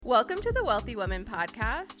Welcome to the Wealthy Woman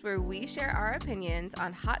podcast, where we share our opinions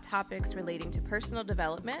on hot topics relating to personal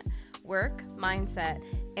development, work, mindset,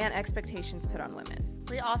 and expectations put on women.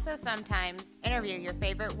 We also sometimes interview your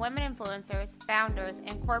favorite women influencers, founders,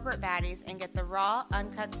 and corporate baddies and get the raw,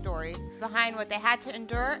 uncut stories behind what they had to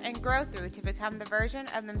endure and grow through to become the version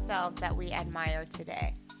of themselves that we admire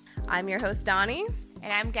today. I'm your host, Donnie.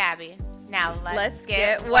 And I'm Gabby. Now let's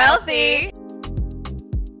get wealthy.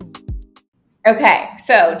 Okay,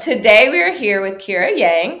 so today we are here with Kyra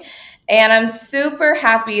Yang, and I'm super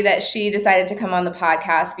happy that she decided to come on the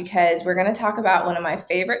podcast because we're going to talk about one of my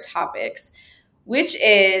favorite topics, which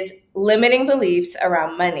is limiting beliefs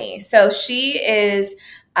around money. So she is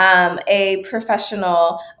a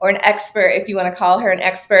professional or an expert, if you want to call her an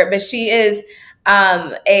expert, but she is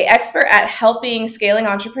an expert at helping scaling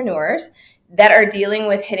entrepreneurs that are dealing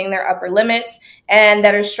with hitting their upper limits and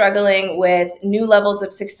that are struggling with new levels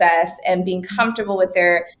of success and being comfortable with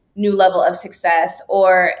their new level of success,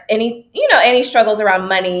 or any struggles around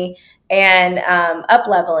money and up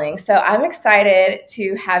leveling. So I'm excited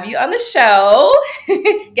to have you on the show.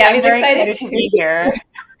 Gabby's excited to be here.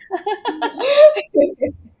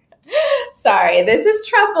 Sorry, this is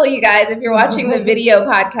Truffle, you guys. If you're watching the video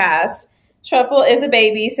podcast, Truffle is a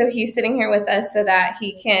baby, so he's sitting here with us so that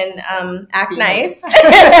he can act nice.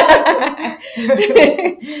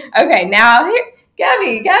 Okay, now here,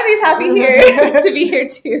 Gabby's happy here to be here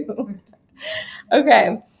too.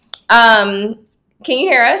 Okay, can you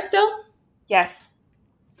hear us still? Yes.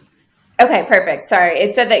 Okay, perfect. Sorry,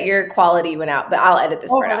 it said that your quality went out, but I'll edit this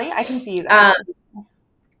part really? out. I can see you guys.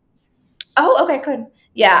 Okay, good.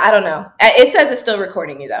 Yeah, I don't know. It says it's still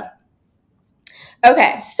recording you though.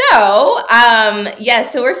 Okay, so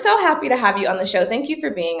so we're so happy to have you on the show. Thank you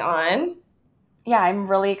for being on. Yeah, I'm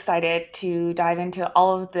really excited to dive into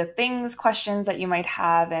all of the questions that you might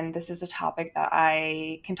have, and this is a topic that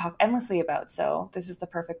I can talk endlessly about, so this is the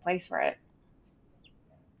perfect place for it.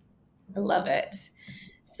 I love it.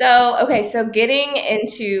 So, okay, so getting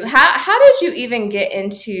into, how did you even get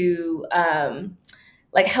into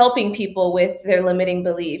helping people with their limiting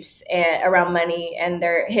beliefs around money and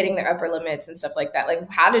they're hitting their upper limits and stuff like that? Like,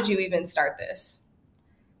 how did you even start this?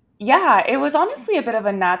 Yeah, it was honestly a bit of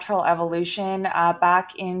a natural evolution.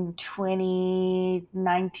 Back in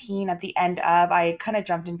 2019, at the end of, I kind of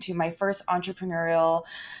jumped into my first entrepreneurial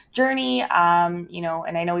journey.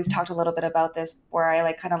 And I know we've talked a little bit about this, where I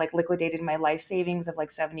liquidated my life savings of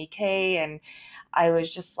 $70K, and I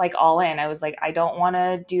was just all in. I was like, I don't want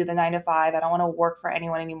to do the 9 to 5. I don't want to work for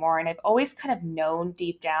anyone anymore. And I've always kind of known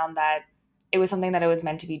deep down that it was something that I was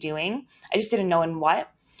meant to be doing. I just didn't know in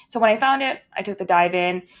what. So when I found it, I took the dive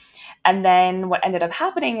in. And then what ended up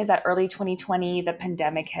happening is that early 2020, the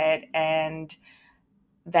pandemic hit. And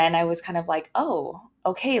then I was kind of like, oh,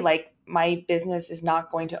 okay, my business is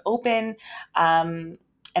not going to open. And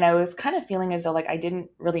I was kind of feeling as though I didn't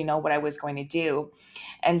really know what I was going to do.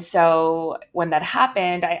 And so when that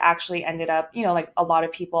happened, I actually ended up, a lot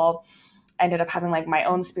of people ended up having my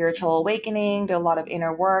own spiritual awakening, did a lot of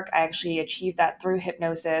inner work. I actually achieved that through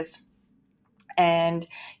hypnosis. And,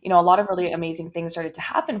 a lot of really amazing things started to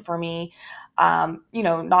happen for me,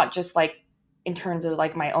 not just in terms of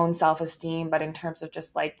my own self-esteem, but in terms of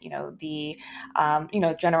just the,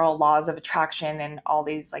 general laws of attraction and all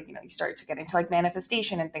these, you start to get into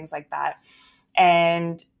manifestation and things like that.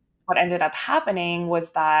 And what ended up happening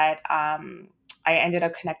was that, I ended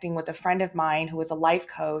up connecting with a friend of mine who was a life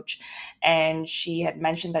coach, and she had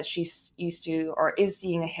mentioned that she's used to or is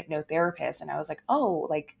seeing a hypnotherapist. And I was like, oh,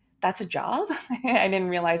 that's a job? I didn't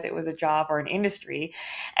realize it was a job or an industry.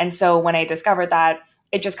 And so when I discovered that,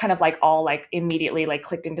 it just kind of all immediately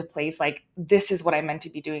clicked into place. This is what I meant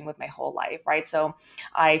to be doing with my whole life, right? So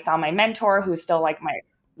I found my mentor, who's still my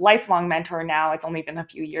lifelong mentor now. It's only been a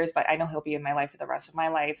few years, but I know he'll be in my life for the rest of my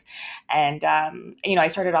life. And, I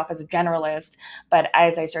started off as a generalist, but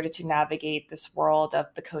as I started to navigate this world of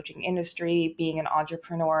the coaching industry, being an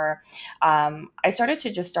entrepreneur, I started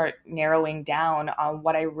to just start narrowing down on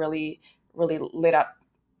what I really, really lit up,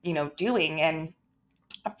 doing. And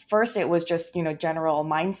at first it was just, general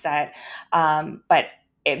mindset. But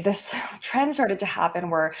this trend started to happen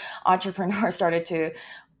where entrepreneurs started to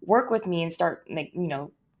work with me and start,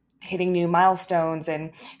 hitting new milestones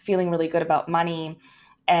and feeling really good about money.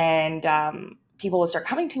 And people would start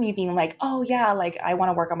coming to me being like, oh yeah, I want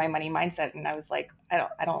to work on my money mindset. And I was like, I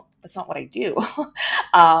don't, that's not what I do.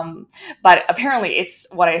 But apparently it's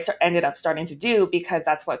what I ended up starting to do, because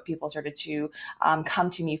that's what people started to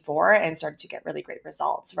come to me for and started to get really great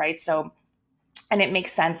results. Right. So And it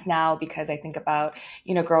makes sense now because I think about,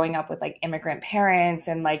 growing up with like immigrant parents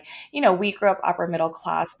and like, we grew up upper middle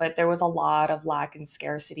class, but there was a lot of lack and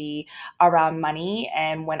scarcity around money.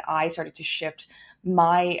 And when I started to shift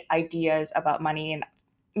my ideas about money and,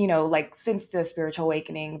 like since the spiritual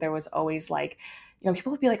awakening, there was always like,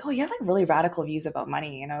 people would be like, oh, you have like really radical views about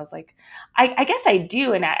money. And I was like, I guess I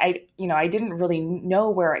do. And I didn't really know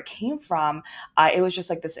where it came from. It was just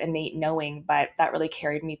like this innate knowing, but that really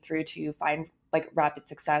carried me through to find like rapid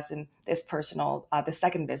success in this the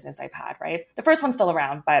second business I've had, right? The first one's still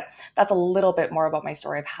around, but that's a little bit more about my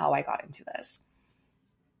story of how I got into this.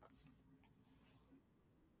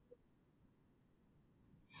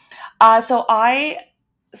 So I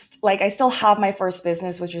still have my first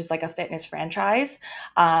business, which is like a fitness franchise.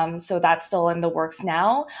 So that's still in the works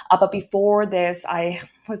now. But before this, I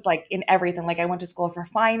was like in everything. Like I went to school for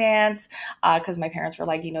finance because my parents were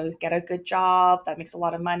like, get a good job that makes a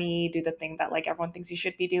lot of money, do the thing that like everyone thinks you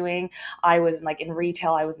should be doing. I was like in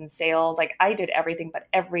retail, I was in sales. Like I did everything, but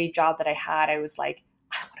every job that I had, I was like,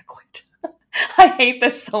 I want to quit. I hate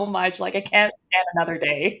this so much. Like I can't stand another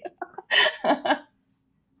day.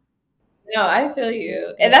 No, I feel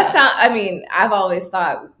you. And I've always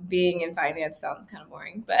thought being in finance sounds kind of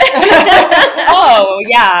boring, but Oh,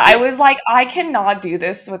 yeah. I was like, I cannot do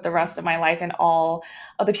this with the rest of my life. And all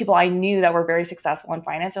of the people I knew that were very successful in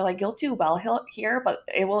finance are like, you'll do well here, but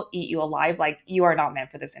it will eat you alive. Like, you are not meant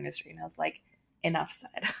for this industry. And I was like, enough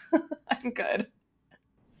said. I'm good.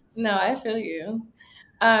 no, I feel you.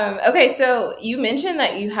 Okay, so you mentioned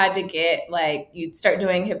that you had to get like you start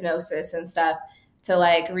doing hypnosis and stuff to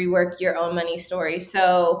like rework your own money story.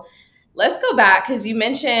 So let's go back because you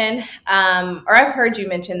mentioned, or I've heard you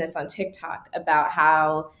mention this on TikTok about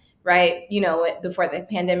how, right, before the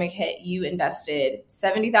pandemic hit, you invested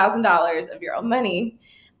 $70,000 of your own money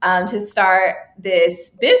to start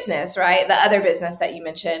this business, right? The other business that you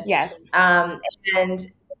mentioned. Yes. And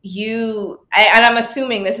and I'm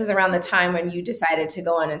assuming this is around the time when you decided to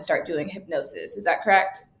go on and start doing hypnosis. Is that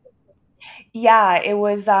correct? Yeah, it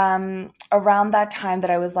was around that time that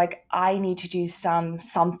I was like, I need to do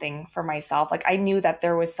something for myself. Like I knew that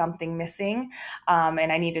there was something missing,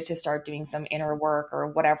 and I needed to start doing some inner work or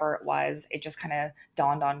whatever it was. It just kind of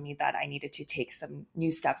dawned on me that I needed to take some new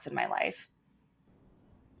steps in my life.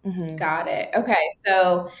 Hmm. Got it. Okay.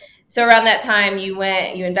 So around that time you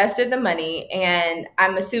invested the money and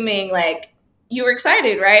I'm assuming like you were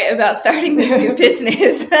excited, right, about starting this new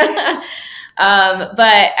business. But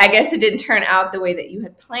I guess it didn't turn out the way that you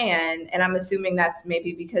had planned. And I'm assuming that's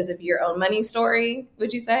maybe because of your own money story,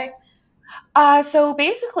 would you say? So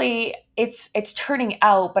basically, it's turning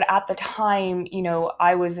out, but at the time,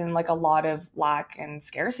 I was in like a lot of lack and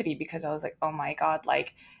scarcity because I was like, oh my God,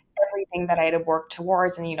 like everything that I had worked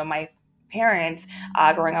towards, and my parents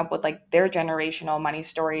growing up with like their generational money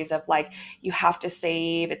stories of like you have to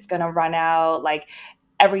save, it's gonna run out, like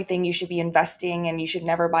everything you should be investing, and you should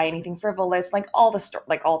never buy anything frivolous, like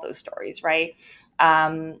like all those stories, right?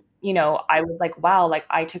 I was like, wow, like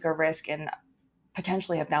I took a risk and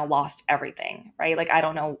potentially have now lost everything, right? Like, I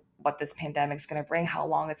don't know what this pandemic is going to bring, how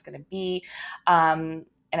long it's going to be. And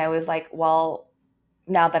I was like, well,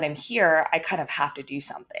 now that I'm here, I kind of have to do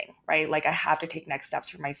something, right? Like, I have to take next steps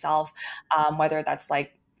for myself, whether that's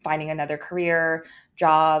like finding another career,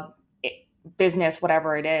 job, business,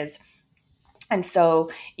 whatever it is. And so,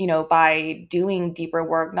 by doing deeper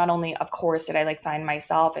work, not only, of course, did I like find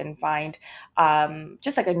myself and find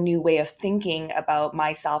just like a new way of thinking about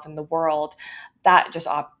myself and the world, that just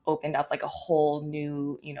opened up like a whole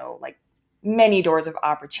new, like many doors of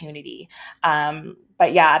opportunity.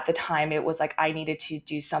 But yeah, at the time, it was like I needed to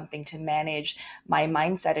do something to manage my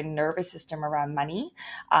mindset and nervous system around money,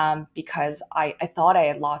 because I thought I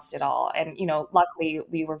had lost it all. And, luckily,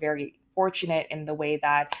 we were very fortunate in the way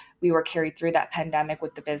that we were carried through that pandemic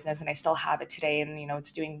with the business, and I still have it today, and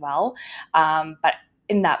it's doing well. But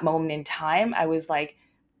in that moment in time, I was like,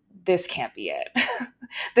 this can't be it.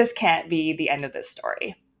 This can't be the end of this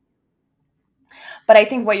story. But I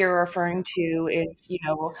think what you're referring to is,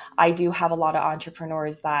 I do have a lot of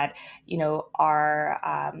entrepreneurs that,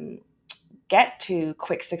 are get to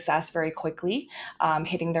quick success very quickly,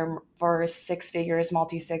 hitting their first six figures,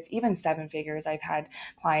 multi six, even seven figures. I've had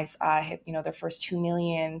clients hit, their first 2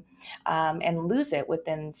 million, and lose it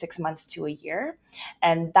within 6 months to a year.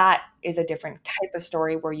 And that is a different type of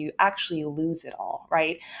story where you actually lose it all,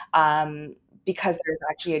 right? Because there's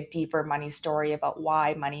actually a deeper money story about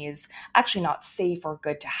why money is actually not safe or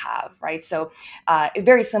good to have, right? So it's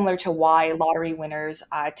very similar to why lottery winners,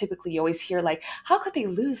 typically you always hear like, how could they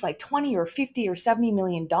lose like 20 or 50 or $70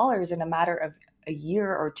 million in a matter of a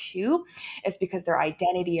year or two, is because their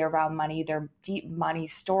identity around money, their deep money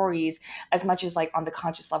stories, as much as like on the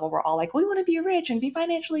conscious level, we're all like, we want to be rich and be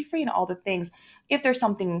financially free and all the things. If there's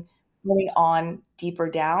something going on deeper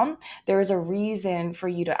down, there is a reason for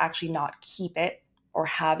you to actually not keep it or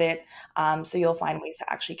have it. So you'll find ways to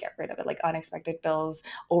actually get rid of it, like unexpected bills,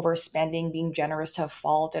 overspending, being generous to a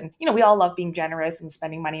fault. And, we all love being generous and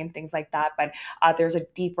spending money and things like that. But there's a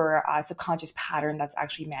deeper subconscious pattern that's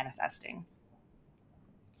actually manifesting.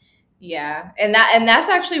 Yeah. And that's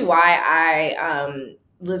actually why I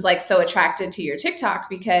was like so attracted to your TikTok,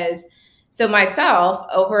 because so myself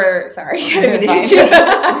sorry.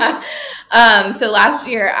 So last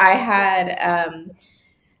year I had,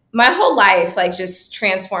 my whole life like just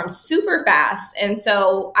transformed super fast. And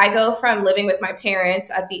so I go from living with my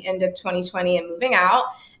parents at the end of 2020 and moving out.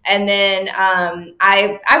 And then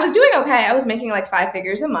I was doing okay. I was making like 5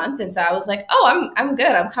 figures a month. And so I was like, oh, I'm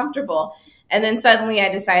good. I'm comfortable. And then suddenly I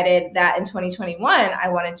decided that in 2021, I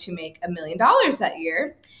wanted to make $1 million that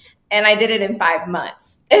year. And I did it in 5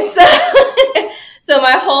 months. And so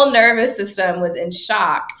my whole nervous system was in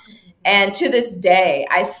shock. And to this day,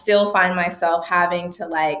 I still find myself having to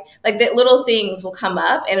like the little things will come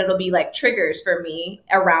up and it'll be like triggers for me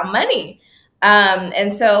around money.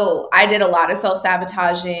 And so I did a lot of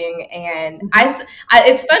self-sabotaging, and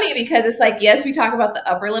it's funny because it's like, yes, we talk about the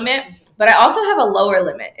upper limit, but I also have a lower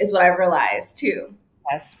limit is what I've realized too.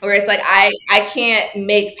 Yes. Where it's like, I can't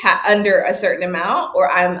make under a certain amount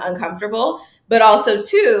or I'm uncomfortable, but also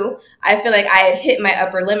too, I feel like I had hit my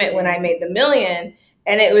upper limit when I made the $1 million.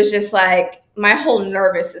 And it was just like my whole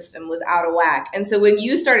nervous system was out of whack. And so when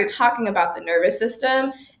you started talking about the nervous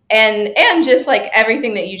system and just like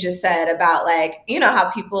everything that you just said about like, how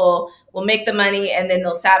people will make the money and then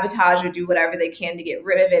they'll sabotage or do whatever they can to get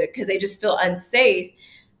rid of it because they just feel unsafe,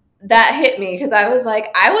 that hit me because I was like,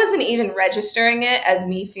 I wasn't even registering it as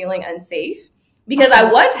me feeling unsafe because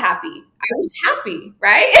I was happy.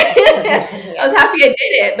 Right? I was happy I did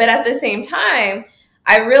it. But at the same time,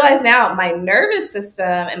 I realize now my nervous system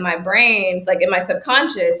and my brains, like in my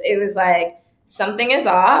subconscious, it was like, something is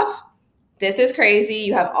off. This is crazy.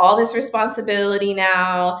 You have all this responsibility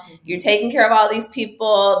now. You're taking care of all these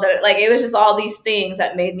people. That like, it was just all these things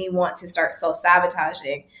that made me want to start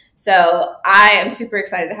self-sabotaging. So I am super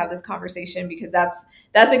excited to have this conversation because that's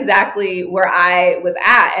exactly where I was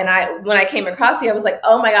at. And when I came across you, I was like,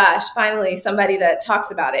 oh my gosh, finally somebody that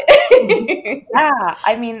talks about it. Yeah.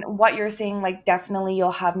 I mean, what you're saying, like, definitely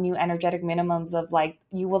you'll have new energetic minimums of like,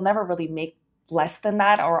 you will never really make less than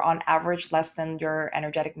that, or on average less than your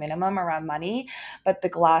energetic minimum around money. But the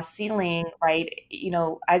glass ceiling, right?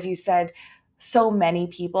 As you said, so many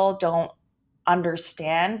people don't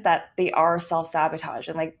understand that they are self-sabotage,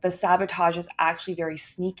 and like the sabotage is actually very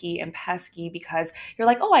sneaky and pesky because you're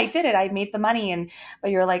like, oh, I did it, I made the money,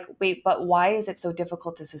 but you're like, wait, but why is it so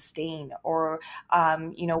difficult to sustain? Or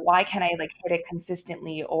why can't I like hit it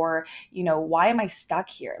consistently? Or why am I stuck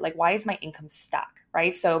here? Like, why is my income stuck?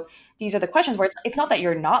 Right? So these are the questions where it's not that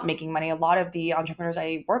you're not making money. A lot of the entrepreneurs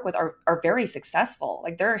I work with are very successful,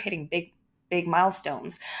 like they're hitting big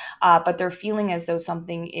milestones, but they're feeling as though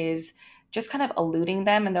something is just kind of eluding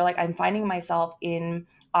them. And they're like, I'm finding myself in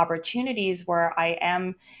opportunities where I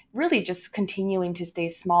am really just continuing to stay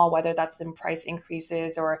small, whether that's in price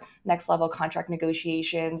increases or next level contract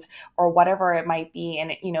negotiations or whatever it might be.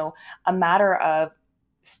 And, a matter of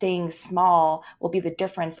staying small will be the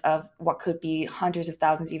difference of what could be hundreds of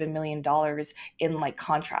thousands, even $1 million in like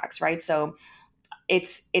contracts, right? So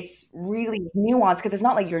it's really nuanced because it's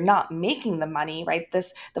not like you're not making the money, right?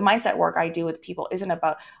 The mindset work I do with people isn't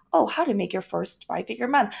about, oh, how to make your first 5-figure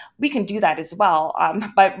month. We can do that as well.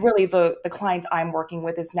 But really the clients I'm working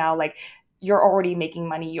with is now like, you're already making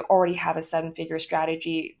money. You already have a 7-figure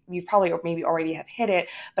strategy. You've probably or maybe already have hit it,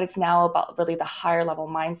 but it's now about really the higher level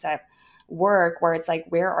mindset work where it's like,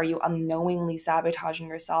 where are you unknowingly sabotaging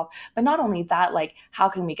yourself? But not only that, like, how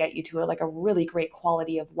can we get you to a really great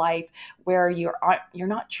quality of life where you're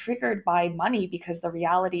not triggered by money? Because the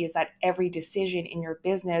reality is that every decision in your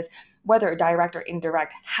business, whether direct or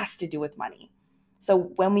indirect, has to do with money. So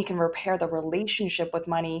when we can repair the relationship with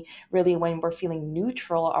money, really when we're feeling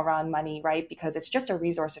neutral around money, right? Because it's just a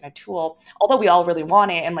resource and a tool, although we all really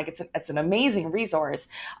want it. And like, it's an amazing resource.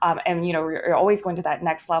 And, you're always going to that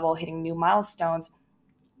next level, hitting new milestones.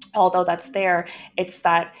 Although that's there, it's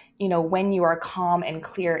that, when you are calm and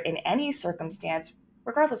clear in any circumstance,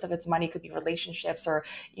 regardless if it's money, could be relationships, or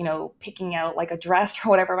picking out like a dress or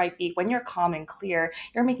whatever it might be. When you're calm and clear,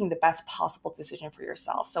 you're making the best possible decision for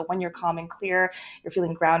yourself. So when you're calm and clear, you're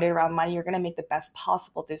feeling grounded around money, you're going to make the best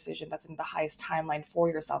possible decision that's in the highest timeline for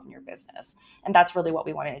yourself and your business. And that's really what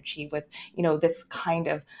we want to achieve with this kind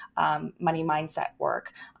of money mindset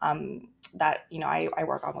work that I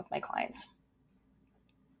work on with my clients.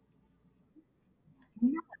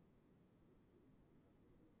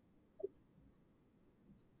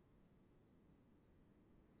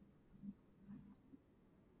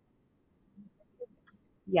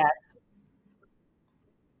 Yes.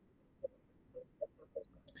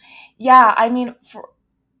 Yeah, I mean,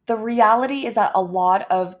 the reality is that a lot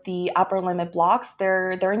of the upper limit blocks,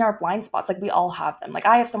 they're in our blind spots. Like, we all have them. Like,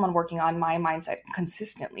 I have someone working on my mindset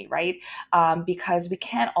consistently, right? Because we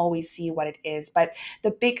can't always see what it is. But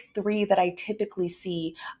the big three that I typically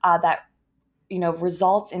see that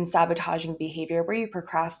results in sabotaging behavior, where you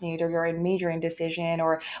procrastinate or you're in major indecision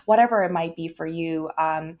or whatever it might be for you,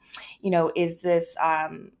 is this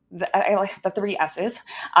I like the three S's: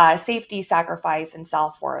 safety, sacrifice, and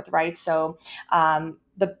self-worth, right? So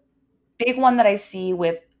the big one that I see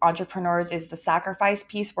with entrepreneurs is the sacrifice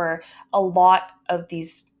piece, where a lot of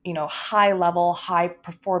these high level, high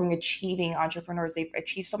performing, achieving entrepreneurs, they've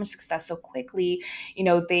achieved so much success so quickly,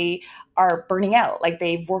 they are burning out. Like,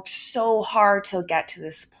 they've worked so hard to get to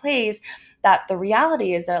this place, that the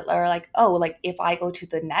reality is that they're like, oh, like, if I go to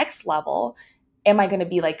the next level, am I going to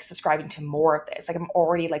be like subscribing to more of this? Like, I'm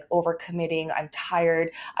already like overcommitting, I'm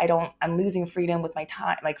tired, I'm losing freedom with my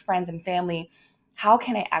time, like friends and family. How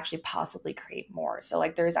can I actually possibly create more? So,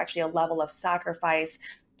 like, there's actually a level of sacrifice,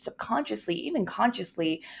 subconsciously, even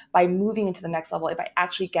consciously, by moving into the next level. If I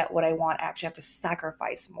actually get what I want, I actually have to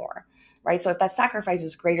sacrifice more, right? So if that sacrifice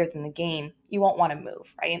is greater than the gain, you won't want to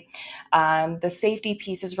move, right? The safety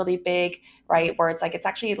piece is really big, right? Where it's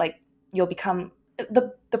actually like, you'll become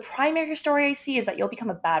the primary story I see is that you'll become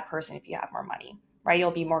a bad person if you have more money, right?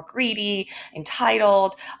 You'll be more greedy,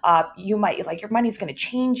 entitled. You might, like, your money's going to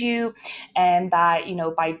change you. And that,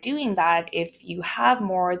 by doing that, if you have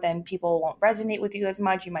more, then people won't resonate with you as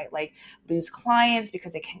much. You might like lose clients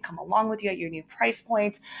because they can't come along with you at your new price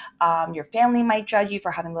points. Your family might judge you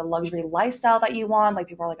for having the luxury lifestyle that you want. Like,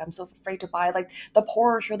 people are like, I'm so afraid to buy like the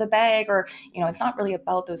Porsche or the bag, or, it's not really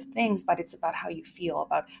about those things, but it's about how you feel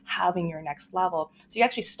about having your next level. So you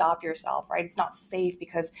actually stop yourself, right? It's not safe,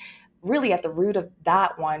 because really at the root of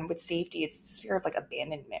that one with safety, it's this fear of like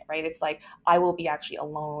abandonment, right? It's like, I will be actually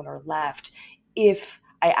alone or left if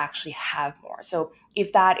I actually have more. So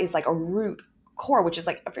if that is like a root core, which is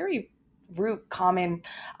like a very root common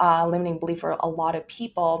limiting belief for a lot of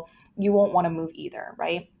people, you won't want to move either,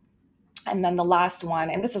 right? And then the last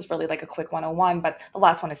one, and this is really like a quick 101, but the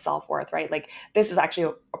last one is self-worth, right? Like, this is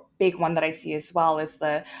actually a big one that I see as well, is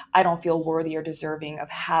the I don't feel worthy or deserving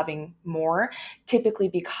of having more. Typically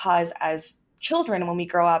because as children, when we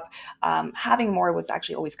grow up, having more was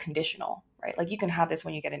actually always conditional, right? Like, you can have this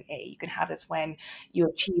when you get an A, you can have this when you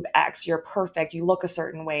achieve X, you're perfect, you look a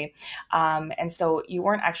certain way. And so you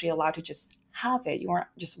weren't actually allowed to just have it. You weren't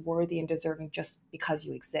just worthy and deserving just because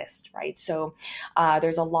you exist, right? So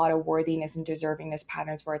there's a lot of worthiness and deservingness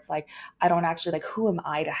patterns where it's like, I don't actually, like, who am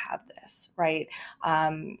I to have this, right?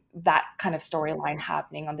 That kind of storyline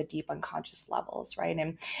happening on the deep unconscious levels, right?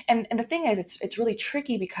 And the thing is, it's really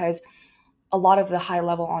tricky, because a lot of the high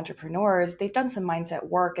level entrepreneurs, they've done some mindset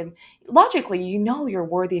work, and logically, you're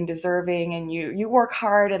worthy and deserving, and you work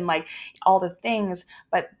hard and like all the things,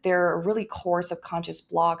 but there are really core subconscious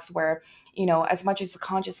blocks where, as much as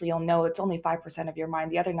consciously you'll know, it's only 5% of your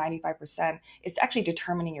mind. The other 95% is actually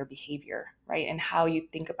determining your behavior, right? And how you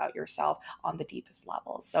think about yourself on the deepest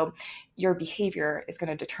levels. So your behavior is going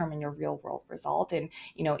to determine your real world result. And,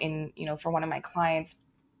 for one of my clients,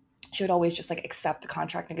 she would always just like accept the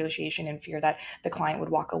contract negotiation in fear that the client would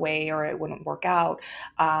walk away or it wouldn't work out.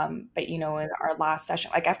 But in our last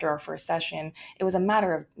session, like after our first session, it was a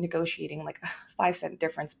matter of negotiating like a 5 cent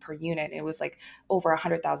difference per unit. It was like over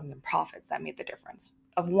 100,000 in profits that made the difference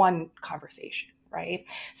of one conversation, right?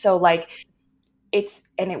 So like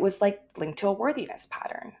it was like linked to a worthiness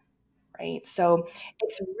pattern, right? So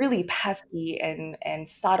it's really pesky and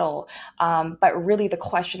subtle. But really, the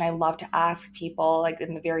question I love to ask people, like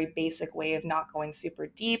in the very basic way of not going super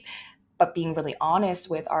deep, but being really honest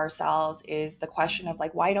with ourselves, is the question of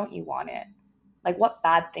like, why don't you want it? Like, what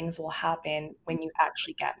bad things will happen when you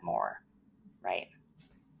actually get more, right?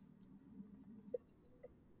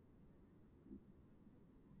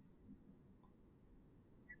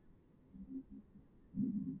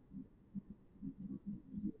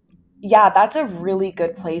 yeah, that's a really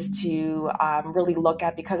good place to really look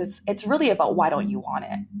at, because it's really about why don't you want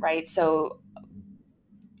it, right? So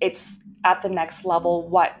it's at the next level,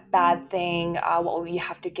 what bad thing, what will you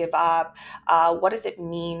have to give up, what does it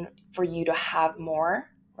mean for you to have more,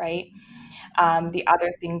 right? The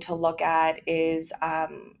other thing to look at is,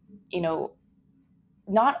 you know,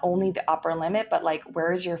 not only the upper limit, but like,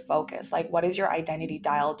 where is your focus? Like, what is your identity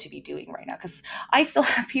dialed to be doing right now? Because I still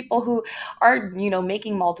have people who are,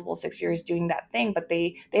 making multiple six figures doing that thing, but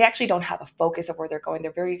they actually don't have a focus of where they're going.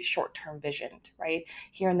 They're very short-term visioned, right?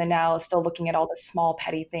 Here in the now, still looking at all the small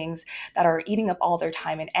petty things that are eating up all their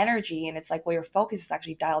time and energy. And it's like, well, your focus is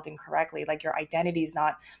actually dialed incorrectly. Like, your identity is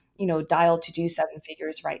not, dialed to do seven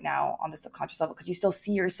figures right now on the subconscious level, because you still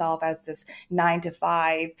see yourself as this 9 to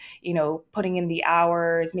 5, putting in the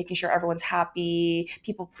hours, making sure everyone's happy,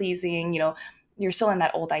 people pleasing, you're still in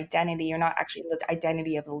that old identity. You're not actually in the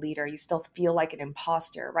identity of the leader. You still feel like an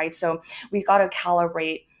imposter, right? So we got to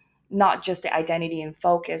calibrate not just the identity and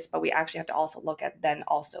focus, but we actually have to also look at then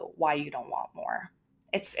also why you don't want more.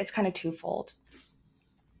 It's kind of twofold.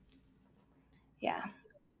 Yeah.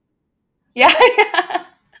 Yeah. Yeah.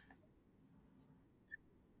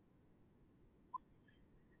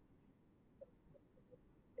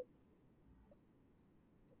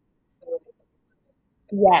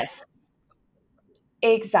 Yes.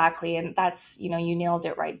 Exactly. And that's, you nailed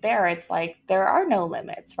it right there. It's like there are no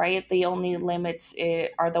limits, right? The only limits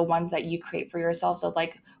are the ones that you create for yourself. So,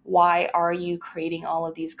 like, why are you creating all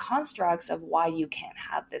of these constructs of why you can't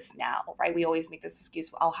have this now, right? We always make this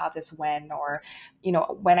excuse, I'll have this when, or,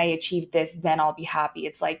 when I achieve this, then I'll be happy.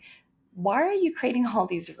 It's like, why are you creating all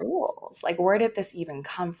these rules? Like, where did this even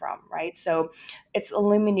come from, right? So it's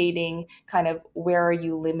eliminating kind of, where are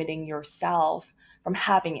you limiting yourself from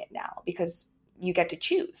having it now, because you get to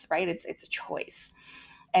choose, right? It's a choice.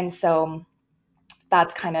 And so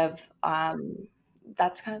that's kind of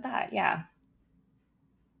that. Yeah.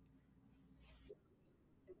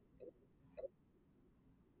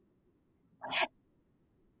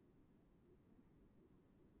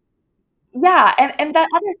 Yeah, and that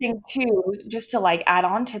other thing too, just to like add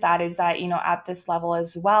on to that, is that, at this level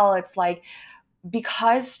as well, it's like,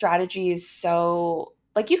 because strategy is so,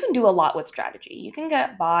 like, you can do a lot with strategy. You can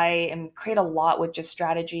get by and create a lot with just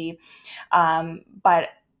strategy. But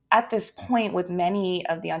at this point, with many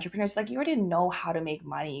of the entrepreneurs, like, you already know how to make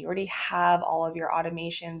money. You already have all of your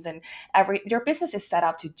automations, and your business is set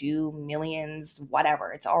up to do millions,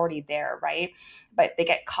 whatever. It's already there, right? But they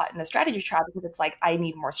get caught in the strategy trap, because it's like, I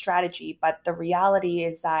need more strategy. But the reality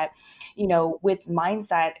is that, with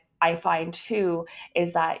mindset, I find too,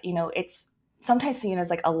 is that, it's sometimes seen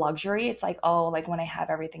as like a luxury. It's like, oh, like, when I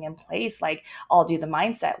have everything in place, like, I'll do the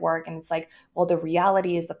mindset work. And it's like, well, the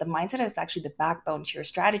reality is that the mindset is actually the backbone to your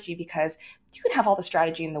strategy, because you can have all the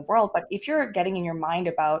strategy in the world, but if you're getting in your mind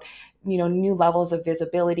about, new levels of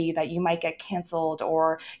visibility, that you might get canceled,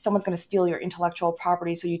 or someone's going to steal your intellectual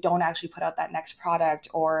property, so you don't actually put out that next product,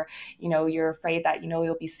 or, you're afraid that,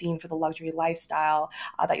 you'll be seen for the luxury lifestyle,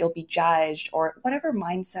 that you'll be judged, or whatever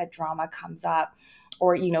mindset drama comes up,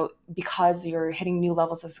 or, because you're hitting new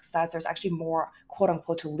levels of success, there's actually more, quote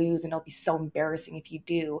unquote, to lose, and it'll be so embarrassing if you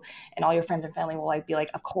do, and all your friends and family will like be like,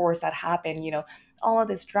 of course that happened, all of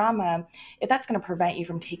this drama. If that's going to prevent you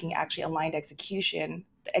from taking actually aligned execution,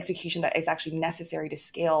 the execution that is actually necessary to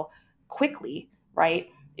scale quickly, right?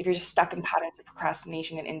 If you're just stuck in patterns of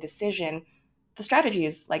procrastination and indecision, the strategy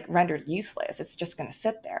is like rendered useless. It's just going to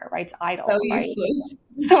sit there, right? It's So idle, right? useless.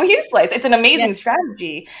 So useless. It's an amazing Yeah.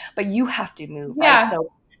 strategy, but you have to move, right? Yeah.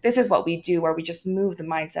 So this is what we do, where we just move the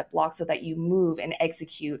mindset block so that you move and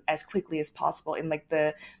execute as quickly as possible, in like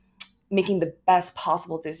the making the best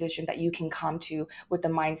possible decision that you can come to with the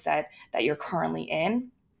mindset that you're currently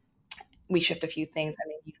in. We shift a few things,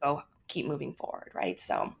 and then you go keep moving forward, right?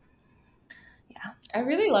 So yeah. I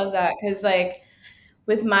really love that, because like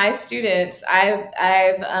with my students, I've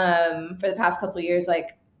for the past couple of years,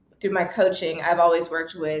 like through my coaching, I've always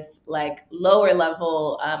worked with like lower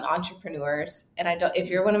level entrepreneurs. And I don't, if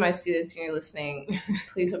you're one of my students and you're listening,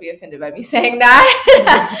 please don't be offended by me saying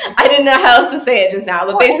that. I didn't know how else to say it just now,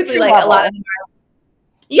 but basically, like, a lot of them are,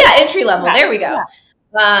 yeah, entry level. Yeah, there we go.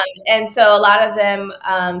 And so a lot of them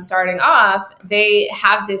starting off, they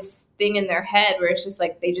have this thing in their head where it's just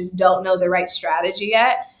like they just don't know the right strategy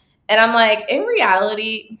yet. And I'm like, in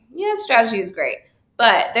reality, yeah, strategy is great.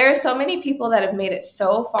 But there are so many people that have made it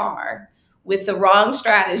so far with the wrong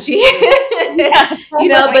strategy, Yeah.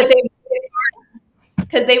 but they,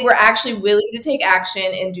 because they were actually willing to take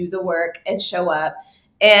action and do the work and show up.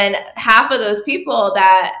 And half of those people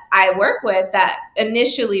that I work with, that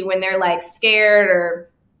initially, when they're like scared or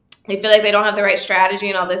they feel like they don't have the right strategy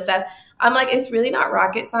and all this stuff. I'm like, it's really not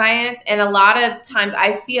rocket science. And a lot of times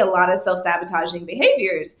I see a lot of self-sabotaging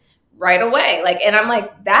behaviors right away. Like, and I'm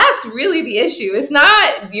like, that's really the issue. It's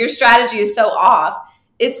not your strategy is so off.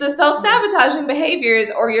 It's the self-sabotaging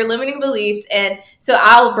behaviors or your limiting beliefs. And so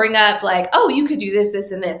I'll bring up like, oh, you could do this,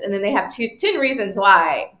 this, and this. And then they have 10 reasons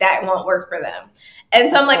why that won't work for them.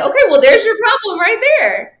 And so I'm like, okay, well, there's your problem right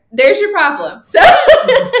there. There's your problem. So,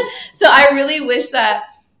 so I really wish that,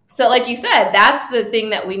 so like you said, that's the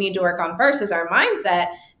thing that we need to work on first is our mindset,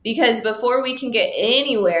 because before we can get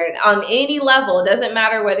anywhere on any level, it doesn't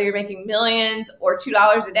matter whether you're making millions or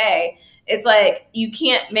 $2 a day. It's like you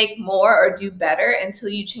can't make more or do better until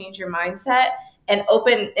you change your mindset and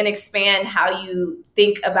open and expand how you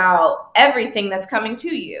think about everything that's coming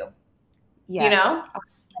to you. Yes, you know,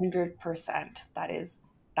 100%.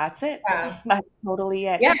 That's it. Yeah. That's totally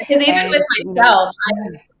it. Yeah, because even with myself,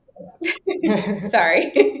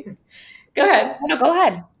 sorry. Go ahead. No, go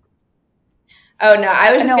ahead. Oh no,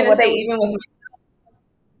 I was just going to say even with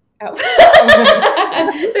myself.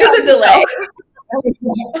 Oh. There's a delay.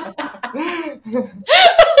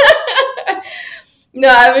 No,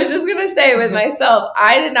 I was just going to say with myself,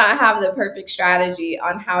 I did not have the perfect strategy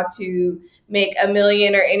on how to make $1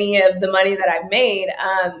 million or any of the money that I've made.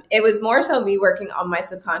 It was more so me working on my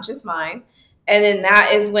subconscious mind. And then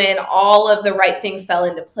that is when all of the right things fell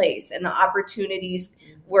into place and the opportunities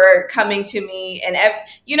were coming to me. And,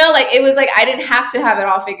 you know, like it was like I didn't have to have it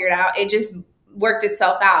all figured out. It just worked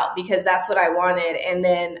itself out because that's what I wanted. And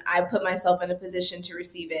then I put myself in a position to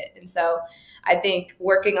receive it. And so I think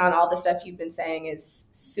working on all the stuff you've been saying is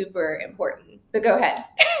super important. But go ahead.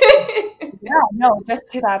 Yeah, no, just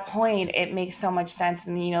to that point, it makes so much sense.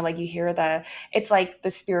 And, you know, like you hear it's like the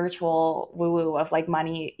spiritual woo-woo of like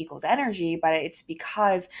money equals energy, but it's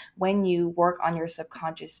because when you work on your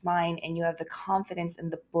subconscious mind and you have the confidence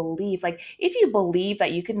and the belief, like if you believe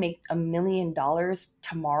that you can make $1 million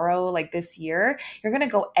tomorrow, like this year, you're going to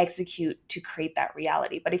go execute to create that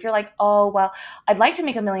reality. But if you're like, oh, well, I'd like to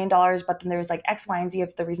make $1 million, but then there's like X, Y, and Z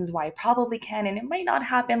of the reasons why I probably can, and it might not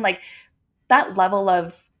happen, like that level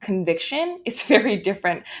of conviction is very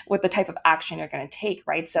different with the type of action you're going to take,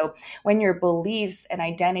 right? So when your beliefs and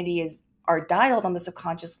identity are dialed on the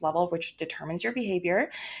subconscious level, which determines your behavior,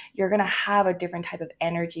 you're going to have a different type of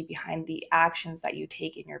energy behind the actions that you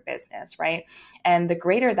take in your business, right? And the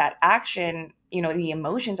greater that action, you know, the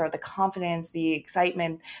emotions or the confidence, the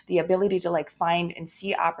excitement, the ability to like find and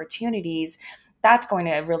see opportunities, that's going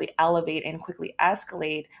to really elevate and quickly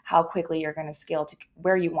escalate how quickly you're going to scale to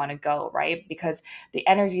where you want to go, right? Because the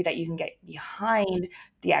energy that you can get behind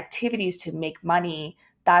the activities to make money,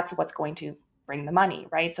 that's what's going to bring the money,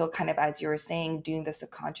 right? So kind of as you were saying, doing the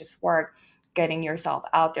subconscious work, getting yourself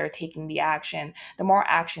out there, taking the action, the more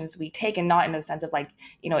actions we take, and not in the sense of like,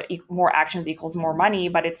 you know, more actions equals more money,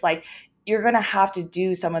 but it's like, you're going to have to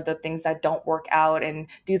do some of the things that don't work out and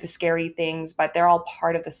do the scary things, but they're all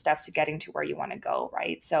part of the steps to getting to where you want to go,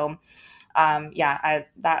 right? So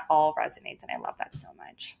that all resonates, and I love that so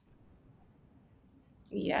much.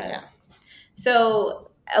 Yes. Yeah.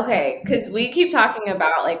 So, okay, because we keep talking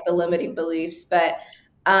about like the limiting beliefs, but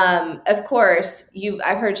of course,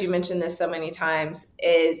 I've heard you mention this so many times,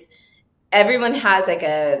 is everyone has like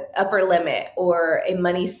a upper limit or a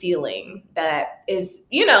money ceiling that is,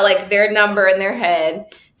 you know, like their number in their head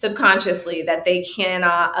subconsciously that they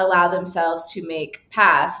cannot allow themselves to make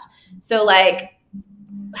past. So like,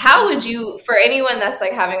 how would you, for anyone that's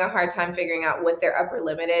like having a hard time figuring out what their upper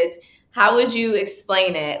limit is, how would you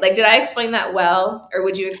explain it? Like, did I explain that well, or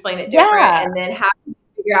would you explain it different? Yeah. And then how do you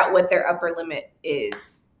figure out what their upper limit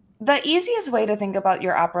is? The easiest way to think about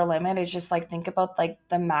your upper limit is just like think about like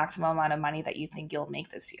the maximum amount of money that you think you'll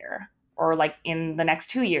make this year, or like in the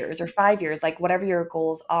next 2 years or 5 years, like whatever your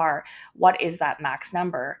goals are, what is that max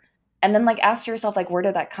number? And then like ask yourself, like, where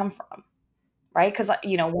did that come from? Right? Because,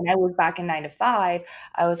 you know, when I was back in 9 to 5,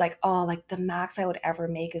 I was like, oh, like the max I would ever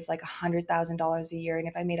make is like $100,000 a year. And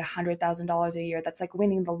if I made $100,000 a year, that's like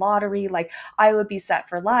winning the lottery. Like I would be set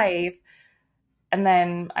for life. And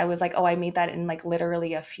then I was like, oh, I made that in like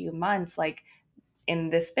literally a few months, like in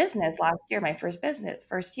this business last year, my first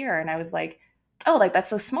year. And I was like, oh, like that's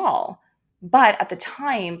so small. But at the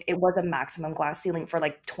time, it was a maximum glass ceiling for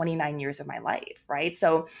like 29 years of my life, right?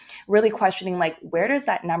 So really questioning like, where does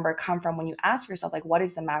that number come from when you ask yourself, like, what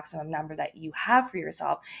is the maximum number that you have for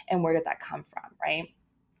yourself and where did that come from, right?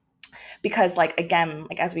 Because like, again,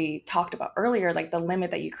 like as we talked about earlier, like the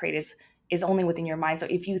limit that you create is only within your mind. So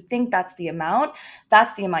if you think that's the amount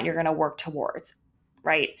you're going to work towards.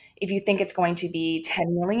 right? If you think it's going to be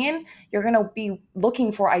 10 million, you're going to be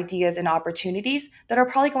looking for ideas and opportunities that are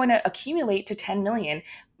probably going to accumulate to 10 million,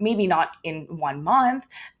 maybe not in 1 month,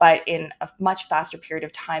 but in a much faster period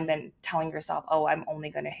of time than telling yourself, oh, I'm only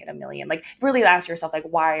going to hit 1 million. Like really ask yourself, like,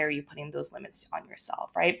 why are you putting those limits on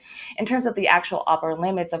yourself, right? In terms of the actual upper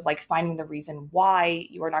limits of like finding the reason why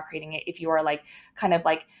you are not creating it, if you are like kind of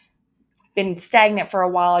like been stagnant for a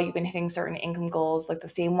while, you've been hitting certain income goals, like the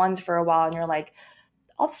same ones for a while, and you're like,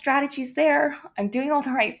 all the strategies there, I'm doing all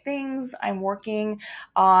the right things, I'm working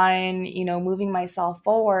on, moving myself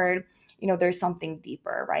forward, there's something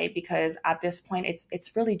deeper, right? Because at this point,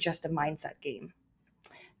 it's really just a mindset game.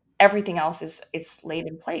 Everything else it's laid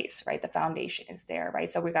in place, right? The foundation is there, right?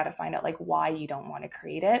 So we got to find out like why you don't want to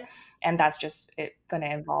create it. And that's just going to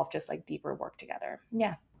involve just like deeper work together.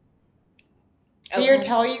 Yeah. Do you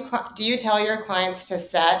tell your clients to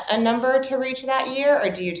set a number to reach that year,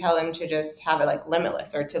 or do you tell them to just have it like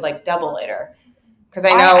limitless or to like double it? Or because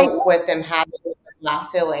I know with them having the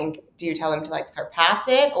glass ceiling, do you tell them to like surpass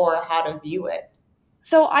it or how to view it?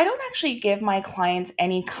 So I don't actually give my clients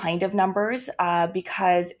any kind of numbers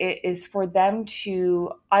because it is for them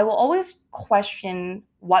I will always question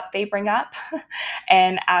what they bring up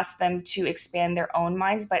and ask them to expand their own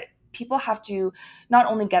minds. But people have to not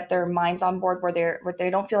only get their minds on board where they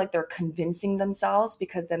don't feel like they're convincing themselves,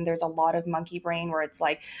 because then there's a lot of monkey brain where it's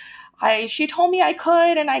like, she told me I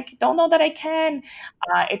could and I don't know that I can.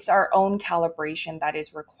 It's our own calibration that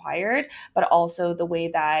is required, but also the way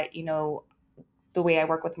that, the way I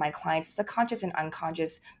work with my clients, it's a conscious and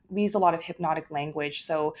unconscious. We use a lot of hypnotic language.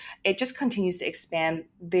 So it just continues to expand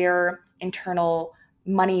their internal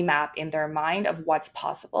money map in their mind of what's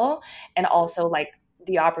possible. And also like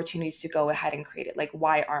the opportunities to go ahead and create it. Like,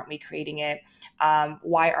 why aren't we creating it?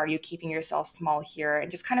 Why are you keeping yourself small here?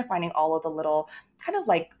 And just kind of finding all of the little kind of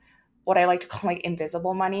like what I like to call like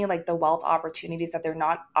invisible money, like the wealth opportunities that they're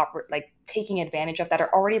not like taking advantage of, that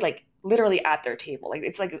are already like literally at their table. Like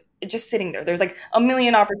it's like just sitting there. There's like a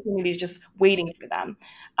million opportunities just waiting for them,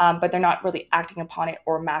 but they're not really acting upon it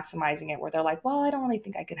or maximizing it, where they're like, well, I don't really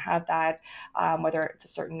think I could have that, whether it's a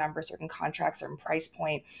certain number, certain contract, certain price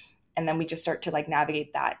point. And then we just start to like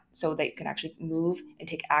navigate that so they can actually move and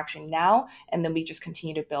take action now. And then we just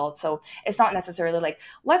continue to build. So it's not necessarily like,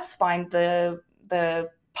 let's find the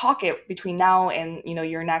pocket between now and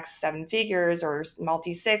your next 7 figures or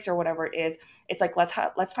multi-6 or whatever it is. It's like let's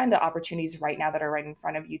find the opportunities right now that are right in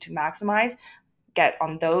front of you to maximize, get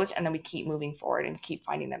on those, and then we keep moving forward and keep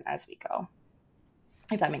finding them as we go,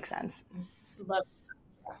 if that makes sense.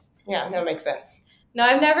 Yeah, that makes sense. No,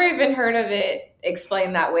 I've never even heard of it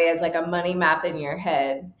explained that way, as like a money map in your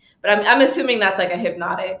head. But I'm assuming that's like a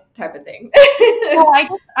hypnotic type of thing. No,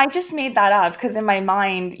 I just made that up because in my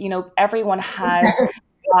mind, everyone has,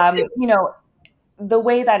 the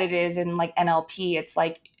way that it is in like NLP, it's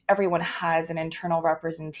like everyone has an internal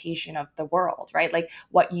representation of the world, right? Like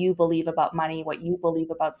what you believe about money, what you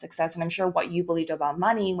believe about success. And I'm sure what you believed about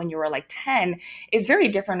money when you were like 10 is very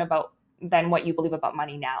different than what you believe about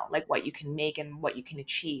money now, like what you can make and what you can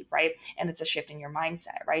achieve, right? And it's a shift in your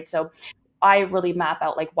mindset, right? So I really map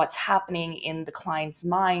out like what's happening in the client's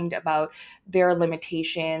mind about their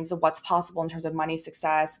limitations, what's possible in terms of money,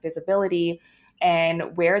 success, visibility,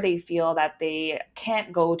 and where they feel that they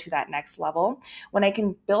can't go to that next level. When I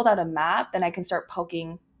can build out a map, then I can start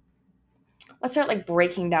let's start like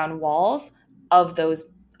breaking down walls of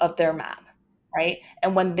their map, right?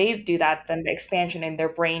 And when they do that, then the expansion in their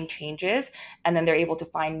brain changes, and then they're able to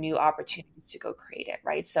find new opportunities to go create it,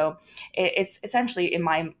 right? So it's essentially, in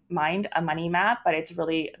my mind, a money map, but it's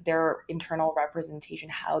really their internal representation,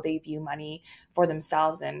 how they view money for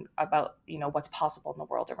themselves and about, what's possible in the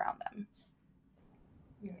world around them.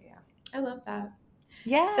 Yeah, I love that.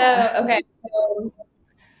 Yeah. So, okay. So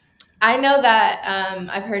I know that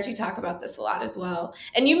I've heard you talk about this a lot as well.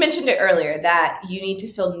 And you mentioned it earlier that you need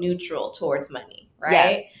to feel neutral towards money,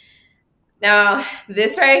 right? Yes. Now,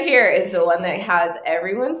 this right here is the one that has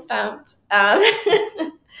everyone stumped.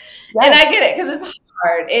 Yes. And I get it because it's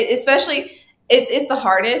hard. It's the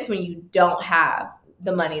hardest when you don't have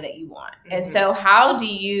the money that you want. Mm-hmm. And so how do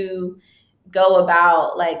you go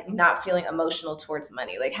about like not feeling emotional towards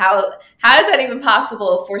money? Like how is that even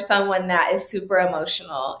possible for someone that is super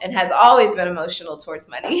emotional and has always been emotional towards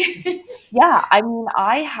money? Yeah, I mean,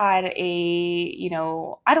 I had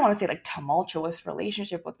I don't want to say like tumultuous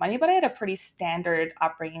relationship with money, but I had a pretty standard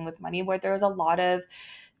upbringing with money where there was a lot of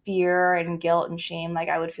fear and guilt and shame. Like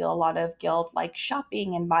I would feel a lot of guilt, like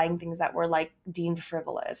shopping and buying things that were like deemed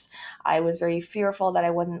frivolous. I was very fearful that I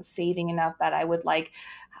wasn't saving enough, that I would like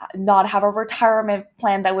not have a retirement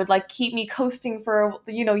plan that would like keep me coasting for,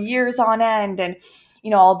 years on end. And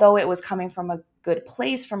although it was coming from a good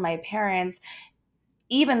place from my parents,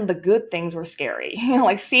 even the good things were scary.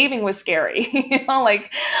 Like saving was scary.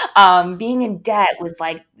 Like being in debt was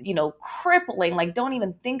like, crippling. Like don't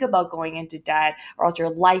even think about going into debt or else your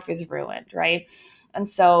life is ruined, right? And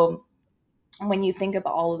so when you think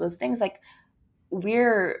about all of those things, like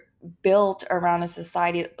we're built around a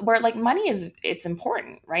society where like money it's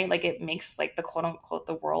important, right? Like it makes like the quote unquote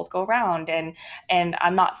the world go round. And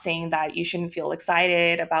I'm not saying that you shouldn't feel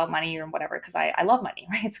excited about money or whatever, because I love money,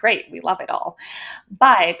 right? It's great, we love it all.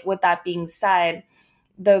 But with that being said,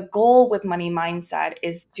 the goal with money mindset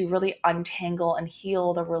is to really untangle and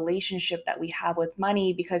heal the relationship that we have with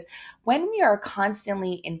money, because when we are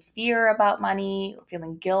constantly in fear about money,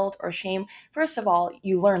 feeling guilt or shame, first of all,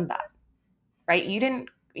 you learn that, right? You didn't,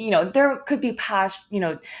 there could be past,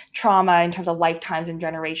 trauma in terms of lifetimes and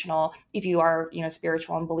generational, if you are,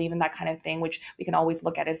 spiritual and believe in that kind of thing, which we can always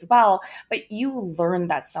look at as well. But you learn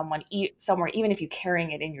that somewhere, even if you're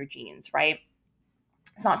carrying it in your genes, right?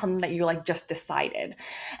 It's not something that you like just decided.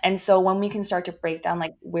 And so when we can start to break down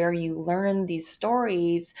like where you learn these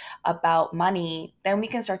stories about money, then we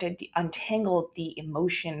can start to untangle the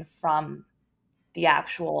emotion from the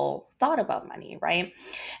actual thought about money, right?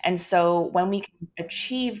 And so when we can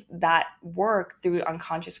achieve that work through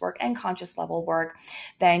unconscious work and conscious level work,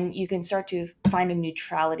 then you can start to find a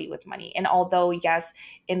neutrality with money. And although, yes,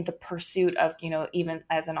 in the pursuit of, even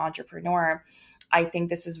as an entrepreneur, I think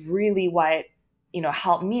this is really what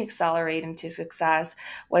helped me accelerate into success,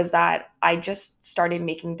 was that I just started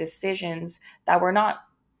making decisions that were not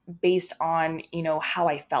based on, how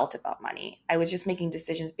I felt about money. I was just making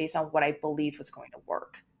decisions based on what I believed was going to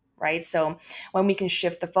work. Right. So when we can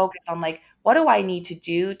shift the focus on like, what do I need to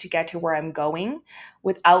do to get to where I'm going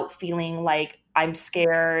without feeling like I'm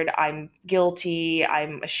scared, I'm guilty,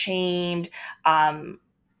 I'm ashamed,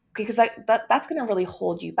 because that's going to really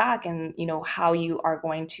hold you back, and how you are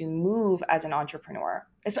going to move as an entrepreneur,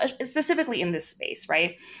 specifically in this space,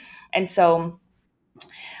 right? And so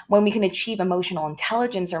when we can achieve emotional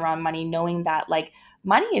intelligence around money, knowing that like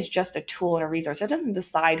money is just a tool and a resource. It doesn't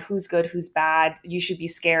decide who's good, who's bad. You should be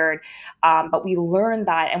scared. But we learn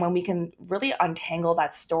that. And when we can really untangle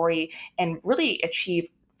that story and really achieve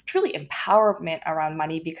truly empowerment around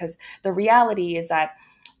money, because the reality is that,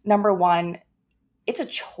 number one, it's a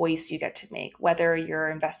choice you get to make, whether you're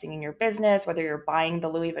investing in your business, whether you're buying the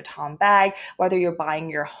Louis Vuitton bag, whether you're buying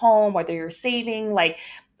your home, whether you're saving, like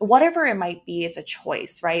whatever it might be, it's a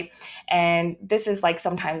choice, right? And this is like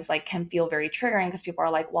sometimes like can feel very triggering, because people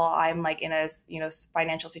are like, well, I'm like in a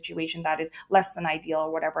financial situation that is less than ideal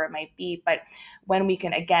or whatever it might be. But when we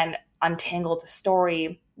can again untangle the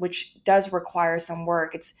story, which does require some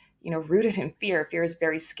work, it's rooted in fear. Fear is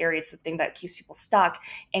very scary. It's the thing that keeps people stuck,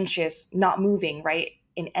 anxious, not moving, right?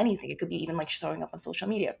 In anything. It could be even like showing up on social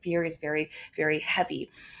media. Fear is very, very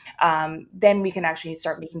heavy. Then we can actually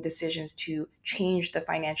start making decisions to change the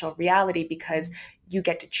financial reality, because you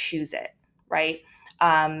get to choose it, right?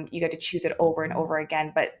 You get to choose it over and over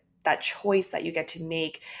again. But that choice that you get to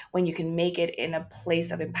make, when you can make it in a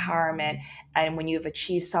place of empowerment, and when you've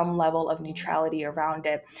achieved some level of neutrality around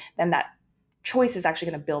it, then that choice is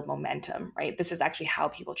actually going to build momentum, right? This is actually how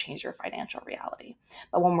people change their financial reality.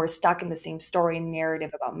 But when we're stuck in the same story and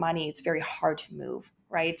narrative about money, it's very hard to move,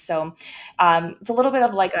 right? So it's a little bit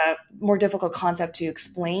of like a more difficult concept to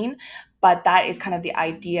explain, but that is kind of the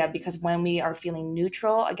idea, because when we are feeling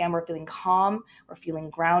neutral, again, we're feeling calm, we're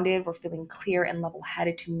feeling grounded, we're feeling clear and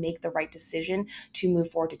level-headed to make the right decision to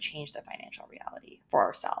move forward to change the financial reality for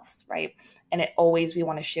ourselves, right? And we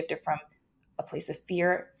want to shift it from a place of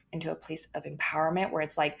fear into a place of empowerment, where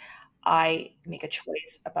it's like, I make a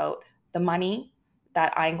choice about the money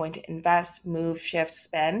that I'm going to invest, move, shift,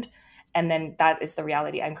 spend. And then that is the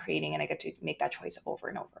reality I'm creating. And I get to make that choice over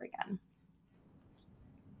and over again.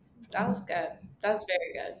 That was good. That was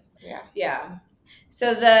very good. Yeah. Yeah.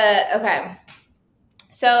 So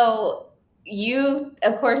So you,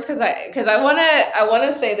 of course, because I want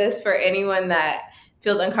to say this for anyone that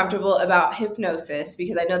feels uncomfortable about hypnosis,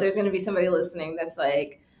 because I know there's going to be somebody listening that's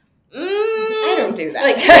like, I don't do that.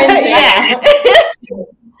 Like, yeah.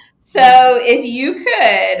 So if you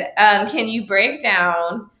could, can you break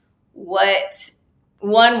down what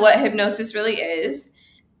hypnosis really is,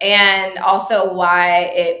 and also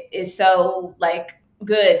why it is so like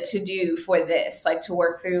good to do for this, like to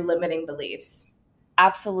work through limiting beliefs?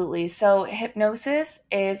 Absolutely. So hypnosis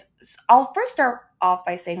is, I'll first start off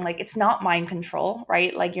by saying like, it's not mind control,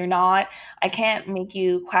 right? Like I can't make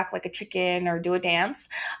you quack like a chicken or do a dance.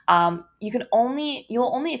 You'll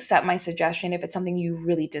only accept my suggestion if it's something you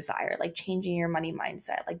really desire, like changing your money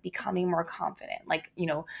mindset, like becoming more confident, like,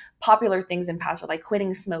 popular things in past are like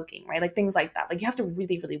quitting smoking, right? Like things like that. Like you have to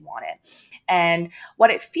really, really want it. And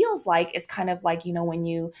what it feels like is kind of like, when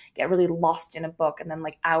you get really lost in a book and then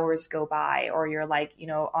like hours go by, or you're like,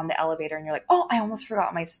 on the elevator and you're like, oh, I almost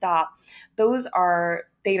forgot my stop. Those are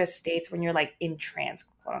theta states when you're like in trance,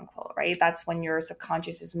 quote unquote, right? That's when your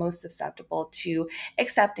subconscious is most susceptible to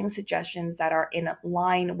accepting suggestions that are in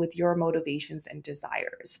line with your motivations and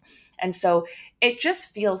desires. And so it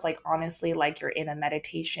just feels like, honestly, like you're in a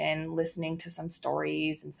meditation, listening to some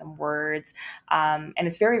stories and some words, and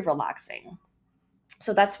it's very relaxing.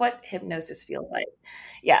 So that's what hypnosis feels like.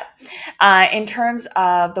 Yeah. In terms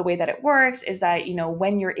of the way that it works is that,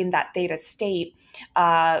 when you're in that theta state,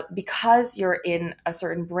 because you're in a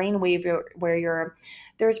certain brainwave where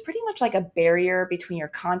there's pretty much like a barrier between your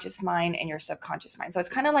conscious mind and your subconscious mind. So it's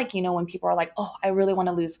kind of like, when people are like, oh, I really want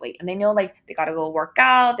to lose weight. And they know like they got to go work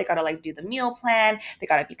out, they got to like do the meal plan, they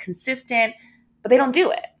got to be consistent, but they don't do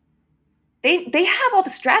it. They have all the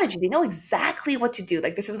strategy. They know exactly what to do.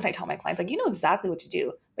 Like, this is what I tell my clients, like, you know exactly what to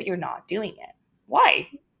do, but you're not doing it. Why?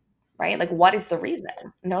 Right? Like, what is the reason?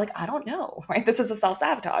 And they're like, I don't know, right? This is a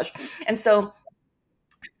self-sabotage. And so,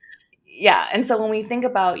 yeah. And so when we think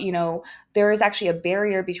about, there is actually a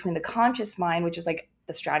barrier between the conscious mind, which is like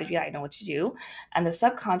the strategy that I know what to do, and the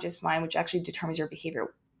subconscious mind, which actually determines your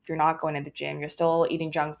behavior. You're not going to the gym, you're still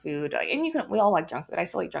eating junk food, and we all like junk food. I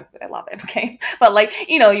still eat junk food. I love it. Okay. But like,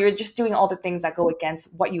 you're just doing all the things that go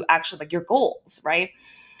against what you actually like, your goals. Right.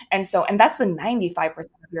 And that's the 95% of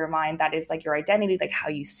your mind. That is like your identity, like how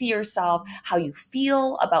you see yourself, how you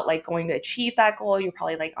feel about like going to achieve that goal. You're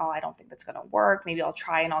probably like, oh, I don't think that's going to work. Maybe I'll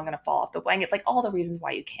try and I'm going to fall off the blanket, like all the reasons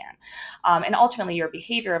why you can. And ultimately your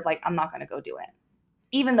behavior of like, I'm not going to go do it,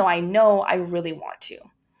 even though I know I really want to.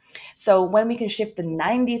 So when we can shift the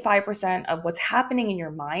 95% of what's happening in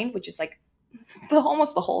your mind, which is like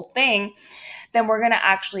almost the whole thing, then we're going to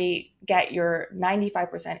actually get your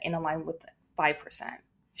 95% in alignment with 5%.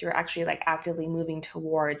 So you're actually like actively moving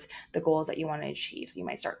towards the goals that you want to achieve. So you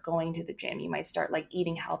might start going to the gym. You might start like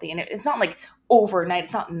eating healthy. And it's not like overnight.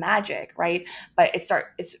 It's not magic, right? But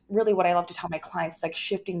it's really what I love to tell my clients, it's like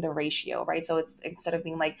shifting the ratio, right? So it's instead of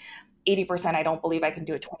being like 80%, I don't believe I can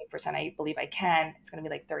do it, 20%, I believe I can, it's going to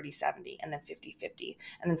be like 30-70 and then 50-50.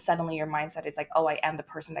 And then suddenly your mindset is like, oh, I am the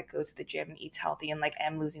person that goes to the gym and eats healthy and like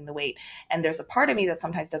I'm losing the weight. And there's a part of me that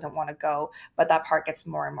sometimes doesn't want to go, but that part gets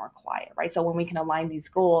more and more quiet, right? So when we can align these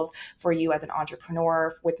goals for you as an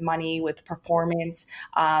entrepreneur, with money, with performance,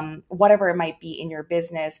 whatever it might be in your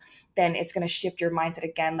business, then it's going to shift your mindset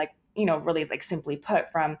again, like, really like simply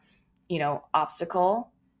put, from,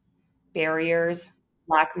 obstacle, barriers,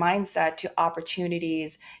 lack mindset to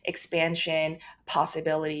opportunities, expansion,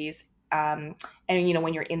 possibilities. And,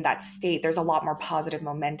 when you're in that state, there's a lot more positive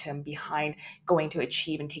momentum behind going to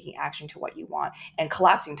achieve and taking action to what you want and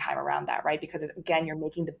collapsing time around that, right? Because again, you're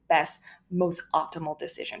making the best, most optimal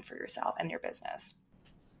decision for yourself and your business.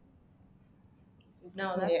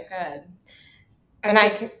 No, that's good. And I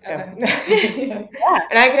can, and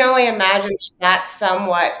I can only imagine that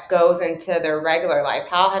somewhat goes into their regular life.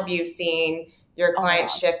 How have you seen your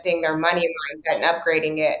clients shifting their money mindset and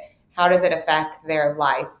upgrading it? How does it affect their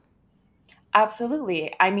life?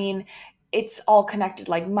 Absolutely. I mean, it's all connected,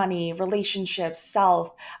 like money, relationships,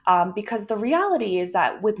 self, because the reality is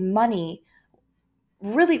that with money,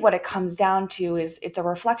 really what it comes down to is it's a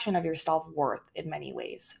reflection of your self-worth in many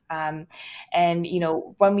ways. And,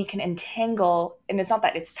 when we can entangle, and it's not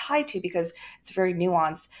that it's tied to, because it's very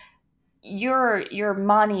nuanced, your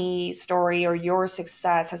money story or your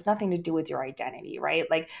success has nothing to do with your identity, right?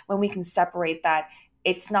 Like when we can separate that,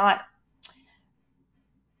 it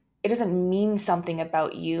doesn't mean something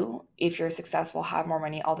about you if you're successful, have more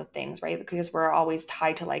money, all the things, right? Because we're always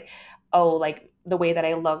tied to like, oh, like the way that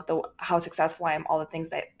I look, how successful I am, all the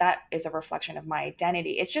things that is a reflection of my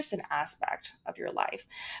identity. It's just an aspect of your life.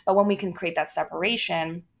 But when we can create that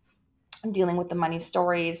separation, dealing with the money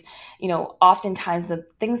stories, oftentimes the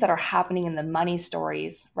things that are happening in the money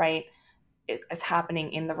stories, right, is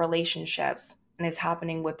happening in the relationships and is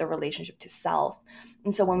happening with the relationship to self.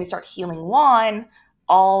 And so when we start healing one,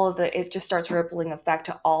 it just starts rippling effect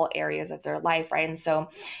to all areas of their life, right? And so,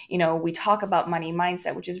 we talk about money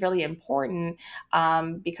mindset, which is really important,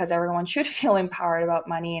 because everyone should feel empowered about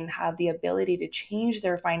money and have the ability to change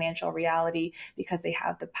their financial reality because they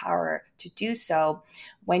have the power to do so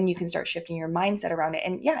when you can start shifting your mindset around it.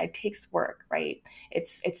 And yeah, it takes work, right?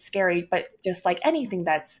 It's scary, but just like anything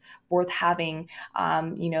that's worth having,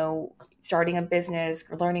 starting a business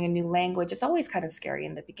or learning a new language, it's always kind of scary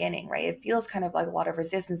in the beginning, right? It feels kind of like a lot of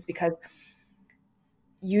resistance because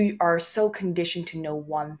you are so conditioned to know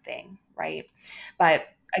one thing, right? But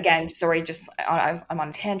again, sorry, I'm on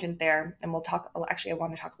a tangent there, and we'll talk. Actually, I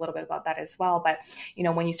want to talk a little bit about that as well. But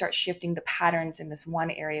when you start shifting the patterns in this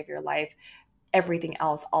one area of your life, everything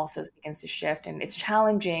else also begins to shift. And it's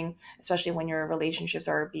challenging, especially when your relationships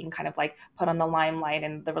are being kind of like put on the limelight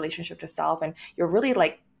and the relationship to self. And you're really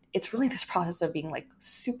like, it's really this process of being like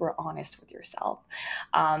super honest with yourself.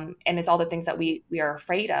 And it's all the things that we are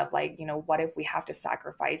afraid of. Like, what if we have to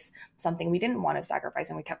sacrifice something we didn't want to sacrifice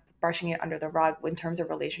and we kept brushing it under the rug in terms of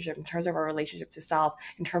relationship, in terms of our relationship to self,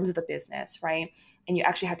 in terms of the business, right? And you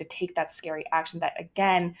actually have to take that scary action that,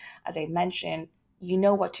 again, as I mentioned, you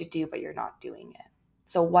know what to do, but you're not doing it.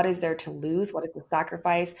 So what is there to lose? What is the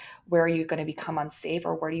sacrifice? Where are you going to become unsafe,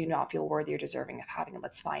 or where do you not feel worthy or deserving of having it?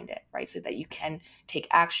 Let's find it, right? So that you can take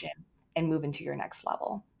action and move into your next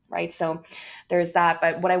level, right? So there's that.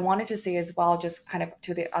 But what I wanted to say as well, just kind of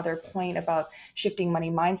to the other point about shifting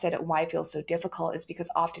money mindset and why it feels so difficult, is because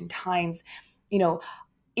oftentimes,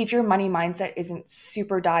 if your money mindset isn't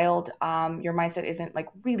super dialed, your mindset isn't like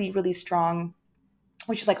really, really strong,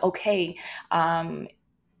 which is like, okay,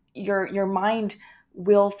 your mind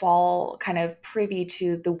will fall kind of privy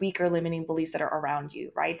to the weaker limiting beliefs that are around you,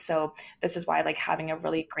 right? So this is why like having a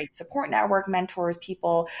really great support network, mentors,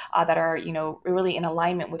 people that are, really in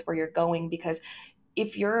alignment with where you're going, because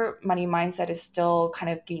if your money mindset is still kind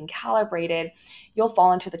of being calibrated, you'll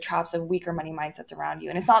fall into the traps of weaker money mindsets around you.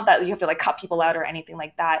 And it's not that you have to like cut people out or anything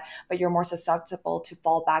like that, but you're more susceptible to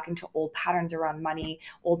fall back into old patterns around money,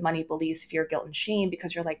 old money beliefs, fear, guilt, and shame,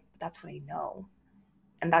 because you're like, that's what I know.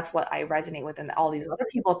 And that's what I resonate with. And all these other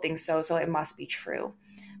people think so it must be true.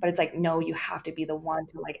 But it's like, no, you have to be the one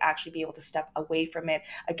to like actually be able to step away from it.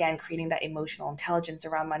 Again, creating that emotional intelligence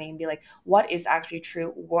around money and be like, what is actually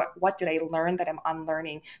true? What did I learn that I'm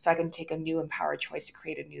unlearning, so I can take a new empowered choice to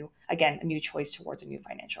create a new choice towards a new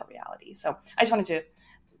financial reality. So I just wanted to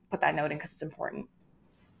put that note in because it's important.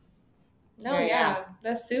 No, yeah,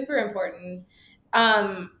 that's super important.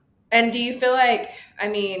 And do you feel like, I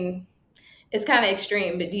mean, it's kind of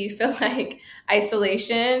extreme, but do you feel like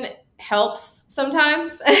isolation helps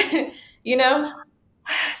sometimes?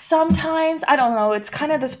 Sometimes, I don't know. It's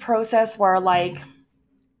kind of this process where like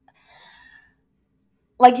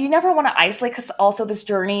you never want to isolate, because also this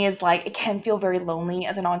journey is like, it can feel very lonely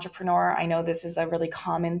as an entrepreneur. I know this is a really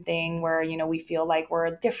common thing where, we feel like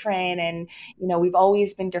we're different and, we've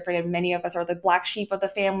always been different. And many of us are the black sheep of the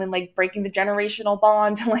family, like breaking the generational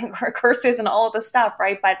bonds and like our curses and all of the stuff,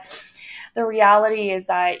 right? But the reality is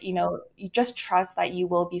that, you just trust that you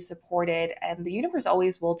will be supported, and the universe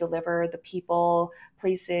always will deliver the people,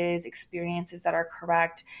 places, experiences that are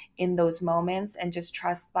correct in those moments. And just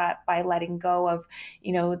trust that by letting go of,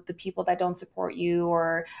 the people that don't support you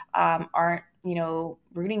or aren't,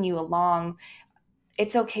 rooting you along,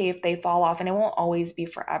 it's okay if they fall off, and it won't always be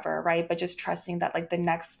forever, right? But just trusting that like the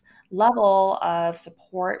next level of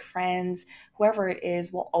support, friends, whoever it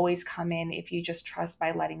is, will always come in if you just trust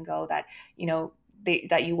by letting go that,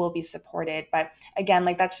 that you will be supported. But again,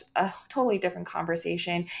 like that's a totally different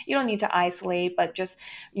conversation. You don't need to isolate, but just,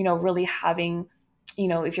 really having,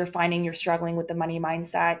 if you're finding you're struggling with the money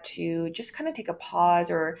mindset, to just kind of take a pause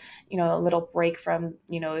or, a little break from,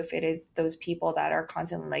 if it is those people that are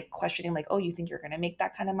constantly like questioning, like, oh, you think you're going to make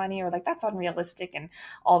that kind of money, or like that's unrealistic and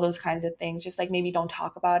all those kinds of things. Just like maybe don't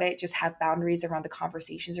talk about it. Just have boundaries around the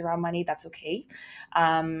conversations around money. That's okay.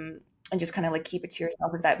 And just kind of like keep it to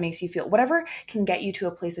yourself if that makes you feel, whatever can get you to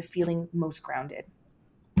a place of feeling most grounded.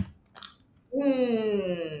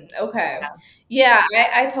 Okay. Yeah,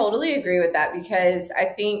 I totally agree with that, because I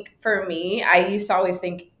think for me, I used to always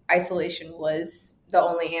think isolation was the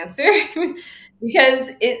only answer because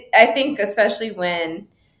I think especially when,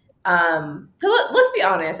 'cause let's be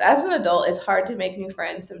honest, as an adult, it's hard to make new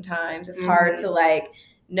friends sometimes. It's hard to like,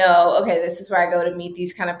 know, okay, this is where I go to meet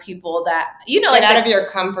these kind of people that, get like out of your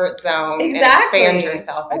comfort zone. Exactly. And expand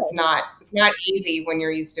yourself. It's not easy when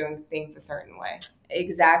you're used to doing things a certain way.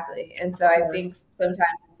 Exactly. And so I think sometimes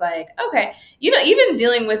it's like, okay, even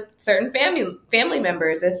dealing with certain family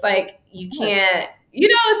members, it's like you can't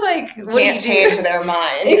it's like, You what do you can't do? change their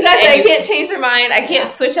mind. Exactly. I can't change their mind. I can't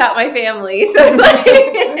switch out my family. So it's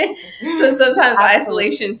like, so sometimes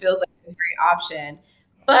isolation feels like a great option.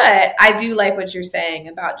 But I do like what you're saying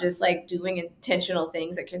about just like doing intentional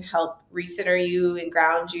things that can help recenter you and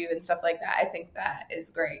ground you and stuff like that. I think that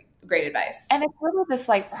is great advice. And it's sort of this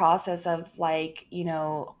like process of like,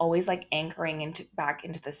 always like anchoring back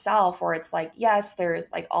into the self, where it's like, yes, there's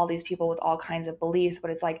like all these people with all kinds of beliefs,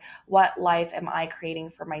 but it's like, what life am I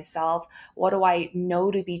creating for myself? What do I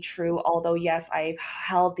know to be true? Although, yes, I've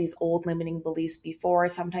held these old limiting beliefs before.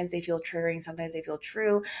 Sometimes they feel triggering, sometimes they feel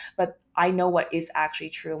true, but I know what is actually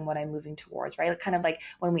true and what I'm moving towards, right? Kind of like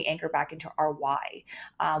when we anchor back into our why,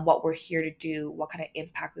 what we're here to do, what kind of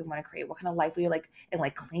impact we want to create, what kind of life we like, and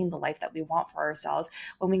like claim the life that we want for ourselves.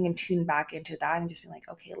 When we can tune back into that and just be like,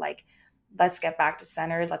 okay, like, let's get back to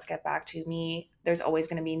center. Let's get back to me. There's always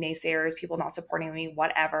going to be naysayers, people not supporting me,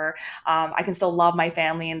 whatever. I can still love my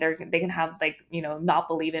family, and they can have like, not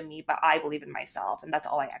believe in me, but I believe in myself. And that's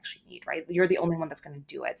all I actually need, right? You're the only one that's going to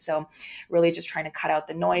do it. So really just trying to cut out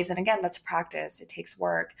the noise. And again, that's practice. It takes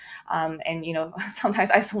work. And,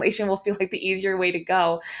 sometimes isolation will feel like the easier way to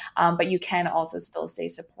go. But you can also still stay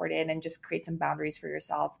supported and just create some boundaries for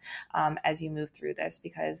yourself as you move through this,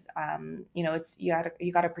 because, it's, you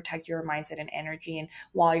got to protect your mindset and energy. And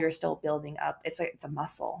while you're still building up, it's a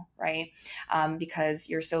muscle, right? Because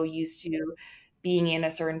you're so used to being in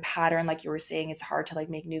a certain pattern. Like you were saying, it's hard to like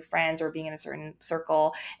make new friends or being in a certain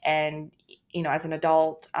circle. And, as an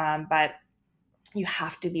adult, but you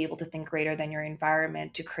have to be able to think greater than your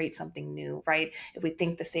environment to create something new, right? If we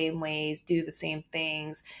think the same ways, do the same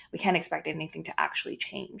things, we can't expect anything to actually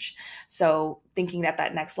change. So thinking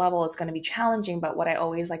that next level is going to be challenging. But what I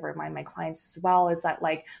always like remind my clients as well is that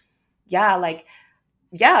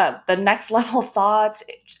the next level thoughts,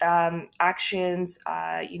 actions,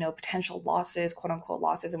 potential losses, quote unquote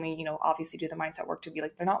losses. And we, obviously do the mindset work to be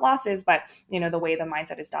like, they're not losses, but, the way the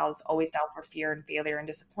mindset is dialed is always dialed for fear and failure and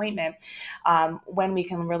disappointment. When we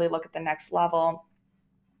can really look at the next level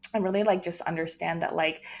and really like just understand that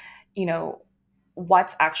like,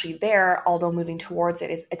 what's actually there, although moving towards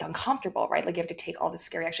it's uncomfortable, right? Like you have to take all this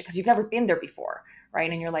scary action because you've never been there before,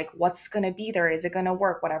 right? And you're like, what's going to be there? Is it going to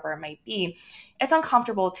work? Whatever it might be. It's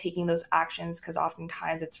uncomfortable taking those actions because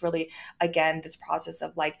oftentimes it's really, again, this process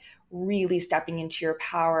of like really stepping into your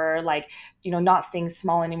power, like, not staying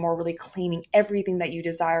small anymore, really claiming everything that you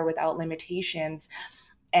desire without limitations.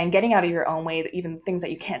 And getting out of your own way, even things that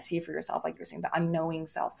you can't see for yourself, like you're saying, the unknowing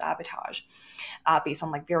self-sabotage based on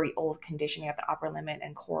like very old conditioning at the upper limit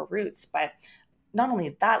and core roots. But not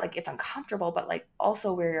only that, like it's uncomfortable, but like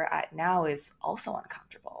also where you're at now is also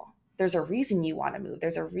uncomfortable. There's a reason you want to move.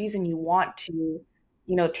 There's a reason you want to,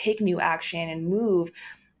 take new action and move.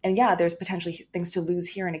 And yeah, there's potentially things to lose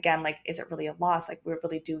here. And again, like, is it really a loss? Like we're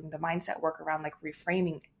really doing the mindset work around like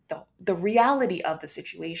reframing the reality of the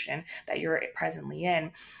situation that you're presently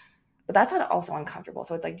in. But that's not also uncomfortable.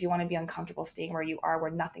 So it's like, do you want to be uncomfortable staying where you are,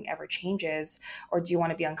 where nothing ever changes? Or do you want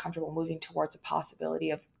to be uncomfortable moving towards a possibility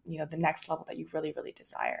of, the next level that you really, really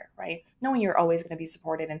desire, right? Knowing you're always going to be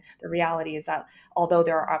supported. And the reality is that although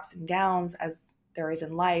there are ups and downs, as there is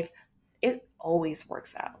in life, it always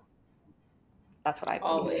works out. That's what I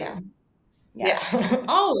believe. Always. So, yeah.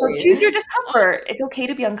 Always. So choose your discomfort. It's okay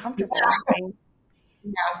to be uncomfortable. Yeah. Right?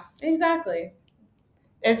 Yeah. Exactly.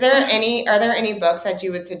 Are there any books that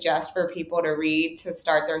you would suggest for people to read to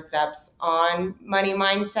start their steps on money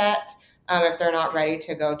mindset if they're not ready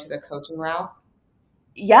to go to the coaching route?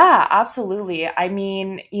 Yeah, absolutely. I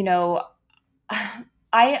mean,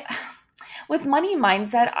 with money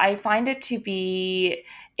mindset, I find it to be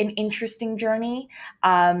an interesting journey.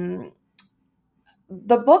 The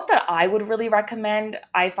book that I would really recommend,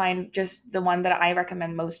 I find just the one that I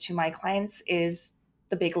recommend most to my clients is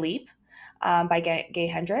The Big Leap by Gay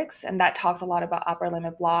Hendricks. And that talks a lot about upper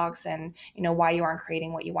limit blocks and, why you aren't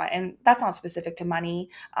creating what you want. And that's not specific to money.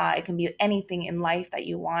 It can be anything in life that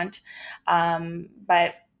you want.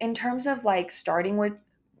 But in terms of like starting with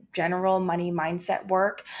general money mindset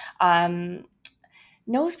work,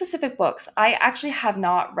 no specific books. I actually have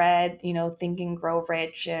not read, Think and Grow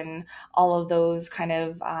Rich and all of those kind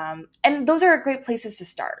of, and those are great places to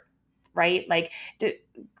start, right? Like to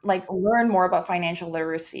learn more about financial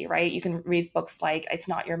literacy, right? You can read books like It's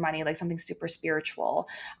Not Your Money, like something super spiritual,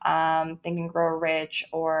 Think and Grow Rich,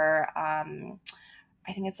 or I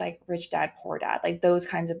think it's like Rich Dad, Poor Dad, like those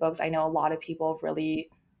kinds of books. I know a lot of people really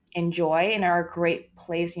enjoy and are a great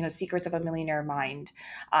place. Secrets of a Millionaire Mind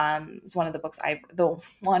is one of the books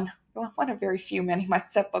one of very few many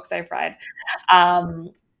mindset books I've read.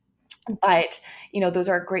 But, those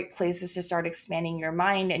are great places to start expanding your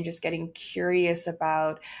mind and just getting curious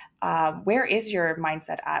about where is your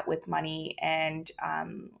mindset at with money, and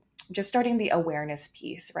just starting the awareness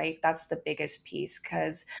piece, right? That's the biggest piece,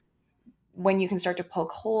 because when you can start to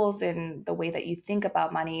poke holes in the way that you think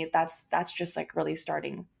about money, that's just like really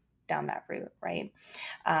starting down that route, right?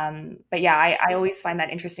 But yeah, I always find that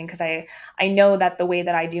interesting, because I know that the way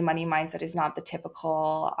that I do money mindset is not the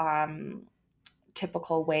typical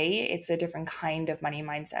way. It's a different kind of money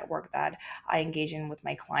mindset work that I engage in with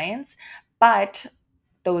my clients. But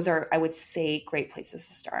those are, I would say, great places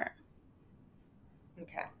to start.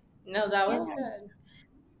 Okay. No, that was good.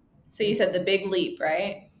 So you said The Big Leap,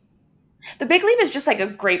 right? The Big Leap is just like a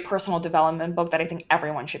great personal development book that I think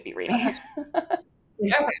everyone should be reading. Okay.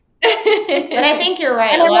 But I think you're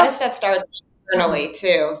right. A lot of stuff starts internally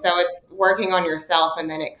too. So it's working on yourself, and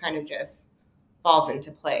then it kind of just falls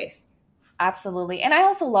into place. Absolutely. And I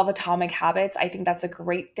also love Atomic Habits. I think that's a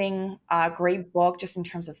great thing, great book, just in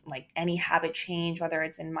terms of like any habit change, whether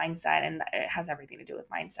it's in mindset, and it has everything to do with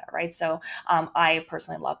mindset, right? So I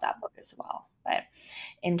personally love that book as well. But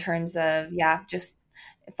in terms of, just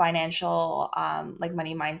financial, like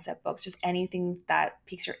money mindset books, just anything that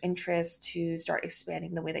piques your interest to start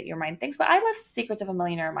expanding the way that your mind thinks. But I love Secrets of a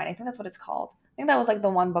Millionaire Mind. I think that's what it's called. I think that was like the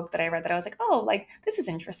one book that I read that I was like, oh, like this is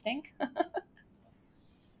interesting.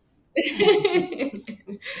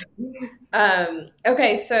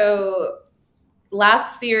 Okay, so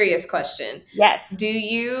last serious question. Yes. Do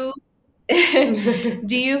you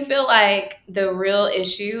feel like the real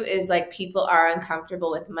issue is like people are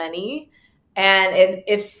uncomfortable with money? And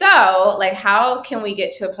if so, like how can we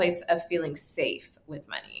get to a place of feeling safe with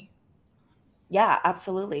money? Yeah,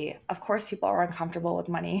 absolutely. Of course, people are uncomfortable with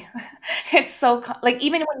money. It's so like,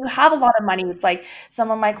 even when you have a lot of money, it's like some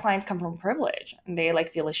of my clients come from privilege and they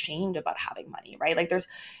like feel ashamed about having money, right? Like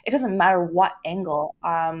it doesn't matter what angle,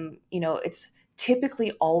 it's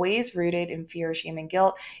typically always rooted in fear, shame, and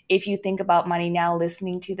guilt. If you think about money now,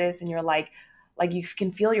 listening to this, and you're like you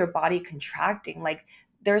can feel your body contracting, like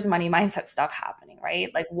there's money mindset stuff happening,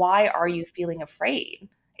 right? Like, why are you feeling afraid?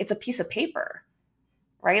 It's a piece of paper,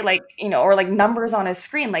 right? Like, or like numbers on a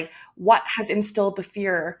screen, like what has instilled the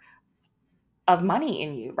fear of money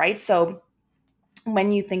in you, right? So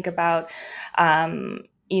when you think about,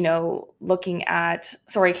 looking at,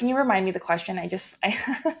 sorry, can you remind me the question? No,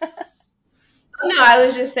 I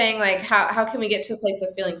was just saying like how can we get to a place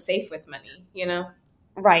of feeling safe with money,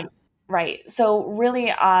 Right, right. So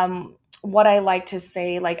really, what I like to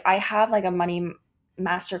say, like I have like a money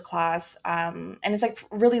masterclass, and it's like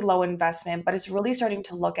really low investment, but it's really starting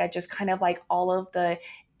to look at just kind of like all of the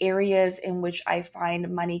areas in which I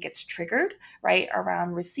find money gets triggered, right?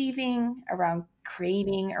 Around receiving, around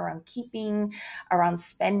creating, around keeping, around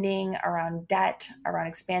spending, around debt, around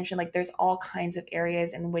expansion. Like there's all kinds of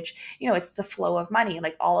areas in which, it's the flow of money.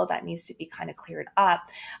 Like all of that needs to be kind of cleared up,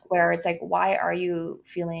 where it's like, why are you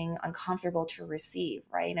feeling uncomfortable to receive,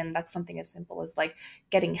 right? And that's something as simple as like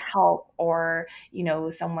getting help, or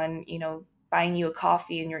someone buying you a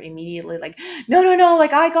coffee and you're immediately like, no,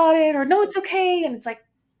 like I got it, or no, it's okay. And it's like,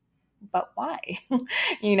 but why?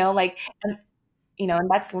 Like, and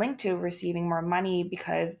that's linked to receiving more money,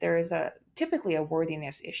 because there is typically a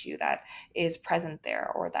worthiness issue that is present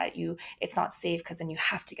there, or that it's not safe because then you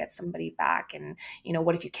have to get somebody back, and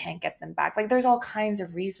what if you can't get them back? Like there's all kinds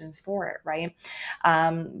of reasons for it, right?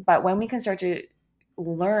 But when we can start to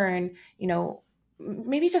learn,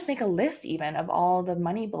 maybe just make a list even of all the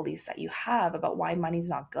money beliefs that you have about why money's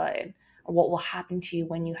not good, or what will happen to you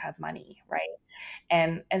when you have money, right?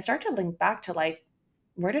 And start to link back to like,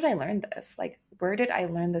 where did I learn this? Like, where did I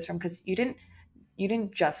learn this from? Because you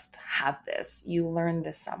didn't just have this, you learned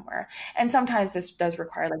this somewhere. And sometimes this does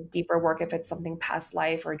require like deeper work if it's something past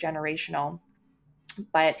life or generational.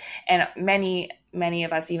 And many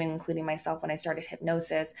of us, even including myself, when I started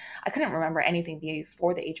hypnosis, I couldn't remember anything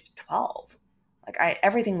before the age of 12. Like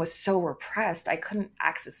everything was so repressed, I couldn't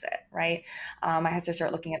access it, right? I had to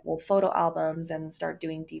start looking at old photo albums and start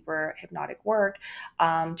doing deeper hypnotic work,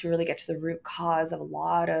 to really get to the root cause of a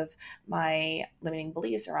lot of my limiting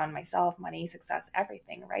beliefs around myself, money, success,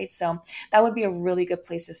 everything, right? So that would be a really good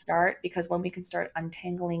place to start, because when we can start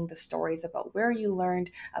untangling the stories about where you learned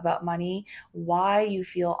about money, why you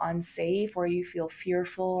feel unsafe, or you feel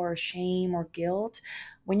fearful or shame or guilt,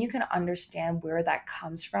 when you can understand where that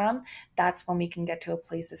comes from, that's when we can get to a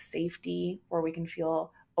place of safety where we can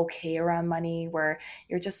feel okay around money, where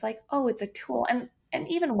you're just like, oh, it's a tool. And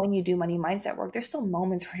even when you do money mindset work, there's still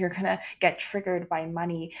moments where you're gonna get triggered by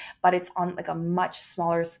money, but it's on like a much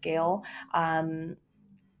smaller scale. And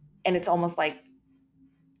it's almost like,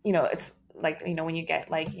 it's like, when you get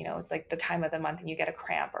like, it's like the time of the month and you get a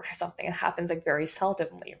cramp or something. It happens like very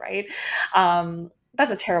seldomly, right?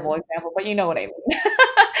 That's a terrible example, but you know what I mean.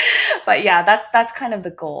 But yeah, that's kind of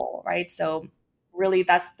the goal, right? So really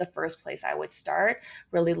that's the first place I would start,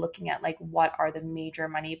 really looking at like what are the major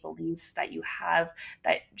money beliefs that you have,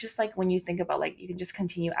 that just like when you think about, like, you can just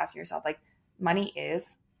continue asking yourself like, money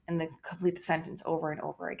is, and then complete the sentence over and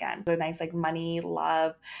over again. So nice like money,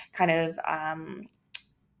 love kind of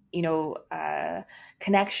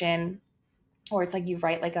connection, or it's like you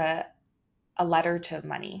write like a letter to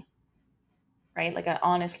money, right? Like an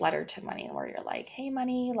honest letter to money where you're like, hey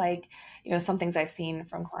money, like, some things I've seen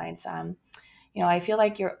from clients, I feel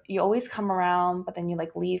like you always come around, but then you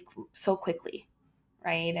like leave so quickly,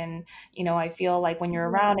 right? And I feel like when you're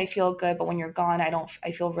around I feel good, but when you're gone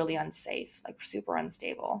I feel really unsafe, like super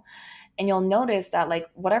unstable. And you'll notice that like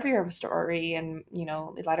whatever your story and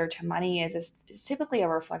the letter to money is typically a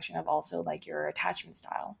reflection of also like your attachment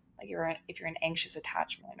style, like if you're an anxious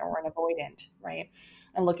attachment or an avoidant, right?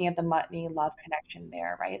 And looking at the money love connection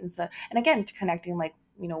there, right? And again, connecting like,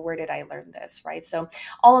 where did I learn this, right? So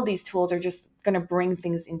all of these tools are just going to bring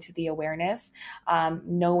things into the awareness,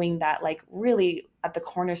 knowing that like really at the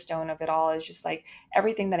cornerstone of it all is just like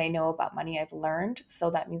everything that I know about money I've learned,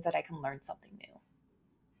 so that means that I can learn something new.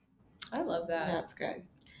 I love that. That's good.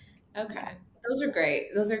 Okay. Yeah. Those are great.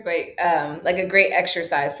 Like a great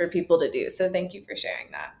exercise for people to do. So thank you for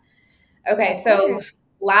sharing that. Okay. So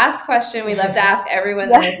last question we love to ask everyone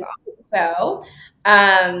this on the show.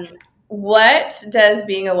 What does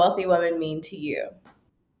being a wealthy woman mean to you?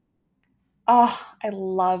 Oh, I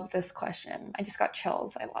love this question. I just got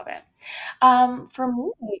chills. I love it. For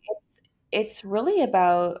me, it's really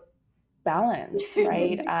about balance,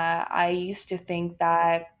 right? I used to think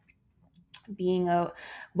that being a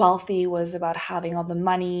wealthy was about having all the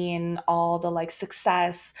money and all the like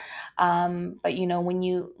success, but when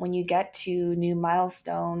you get to new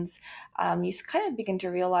milestones, you kind of begin to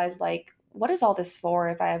realize like, what is all this for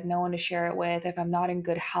if I have no one to share it with, if I'm not in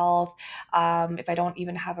good health, if I don't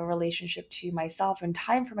even have a relationship to myself and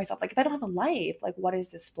time for myself, like if I don't have a life, like what is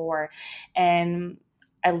this for? And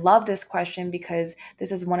I love this question because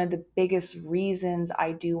this is one of the biggest reasons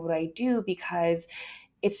I do what I do, because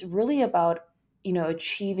it's really about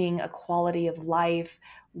achieving a quality of life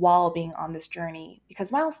while being on this journey, because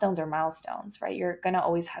milestones are milestones, right? You're going to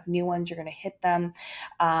always have new ones, you're going to hit them,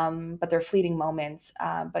 but they're fleeting moments,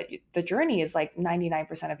 but the journey is like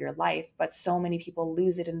 99% of your life. But so many people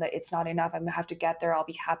lose it in the it's not enough, I'm gonna have to get there, I'll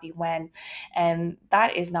be happy when. And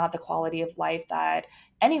that is not the quality of life that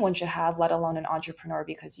anyone should have, let alone an entrepreneur,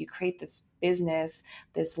 because you create this business,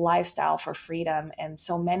 this lifestyle for freedom. And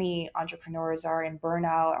so many entrepreneurs are in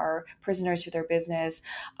burnout, are prisoners to their business,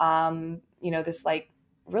 this like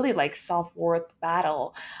really like self-worth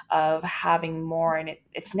battle of having more, and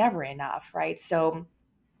it's never enough, right? So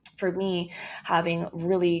for me, having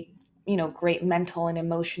really great mental and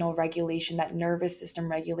emotional regulation, that nervous system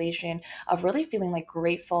regulation of really feeling like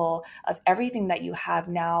grateful of everything that you have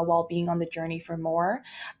now while being on the journey for more,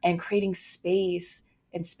 and creating space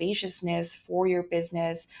and spaciousness for your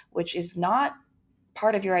business, which is not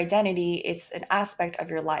part of your identity, it's an aspect of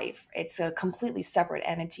your life, it's a completely separate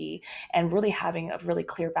entity. And really having a really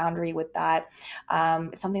clear boundary with that,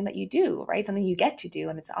 it's something that you do, right? Something you get to do,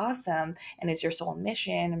 and it's awesome, and it's your sole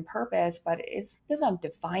mission and purpose, but it doesn't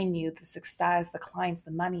define you, the success, the clients,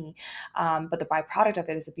 the money, but the byproduct of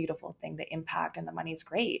it is a beautiful thing. The impact and the money is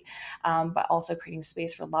great, but also creating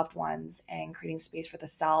space for loved ones and creating space for the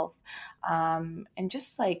self, and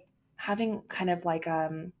just like having kind of like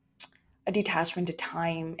a detachment to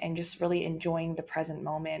time, and just really enjoying the present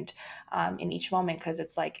moment, in each moment, because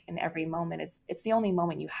it's like in every moment it's the only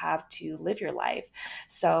moment you have to live your life.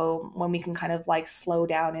 So when we can kind of like slow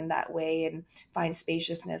down in that way and find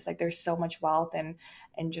spaciousness, like there's so much wealth, and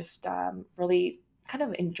just really kind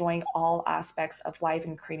of enjoying all aspects of life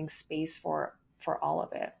and creating space for all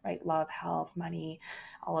of it, right? Love, health, money,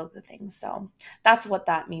 all of the things. So that's what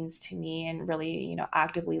that means to me, and really,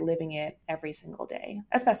 actively living it every single day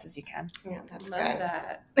as best as you can. Yeah, that's Love good.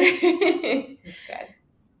 that. That's good.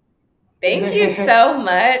 Thank you so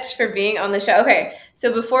much for being on the show. Okay,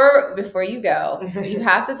 so before you go, you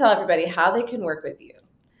have to tell everybody how they can work with you.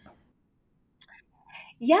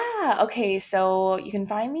 Yeah. Okay. So you can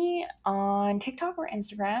find me on TikTok or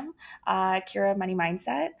Instagram, Kyra Money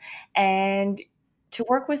Mindset. And to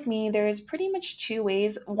work with me, there's pretty much two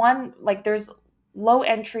ways. One, like there's low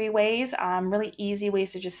entry ways, really easy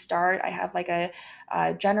ways to just start. I have like a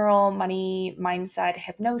general money mindset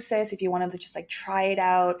hypnosis if you wanted to just like try it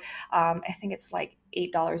out. I think it's like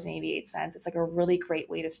 $8.88. It's like a really great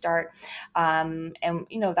way to start. And,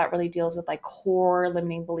 that really deals with like core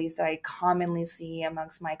limiting beliefs that I commonly see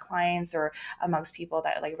amongst my clients or amongst people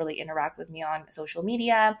that like really interact with me on social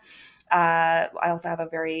media. I also have a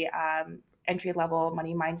very entry-level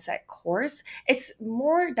money mindset course. It's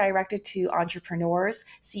more directed to entrepreneurs,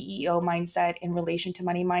 CEO mindset in relation to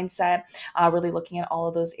money mindset, really looking at all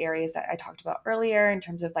of those areas that I talked about earlier in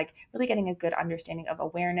terms of like really getting a good understanding of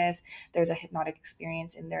awareness. There's a hypnotic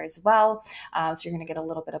experience in there as well. So you're going to get a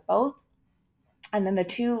little bit of both. And then the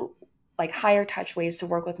two like higher touch ways to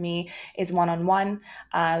work with me is one-on-one.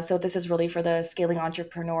 So this is really for the scaling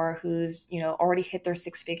entrepreneur who's, already hit their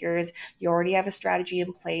 6 figures. You already have a strategy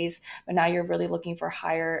in place, but now you're really looking for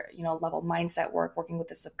higher, level mindset work, working with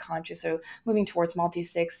the subconscious. So moving towards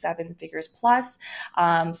multi-6, 7 figures plus.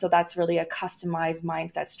 So that's really a customized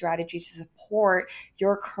mindset strategy to support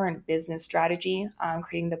your current business strategy,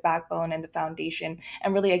 creating the backbone and the foundation,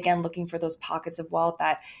 and really, again, looking for those pockets of wealth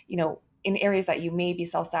that, in areas that you may be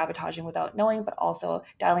self-sabotaging without knowing, but also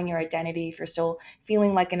dialing your identity. If you're still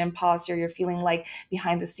feeling like an imposter, you're feeling like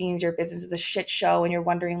behind the scenes, your business is a shit show, and you're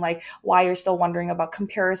wondering like why you're still wondering about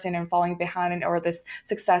comparison and falling behind, or this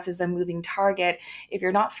success is a moving target. If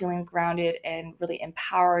you're not feeling grounded and really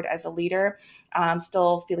empowered as a leader,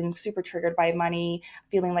 still feeling super triggered by money,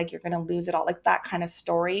 feeling like you're going to lose it all, like that kind of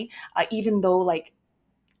story, even though like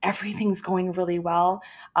everything's going really well,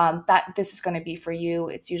 that this is going to be for you.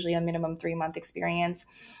 It's usually a minimum 3-month experience.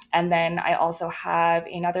 And then I also have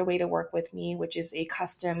another way to work with me, which is a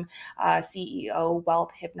custom CEO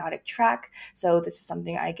wealth hypnotic track. So this is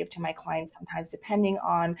something I give to my clients sometimes depending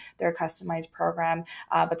on their customized program.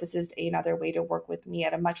 But this is another way to work with me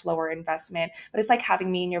at a much lower investment. But it's like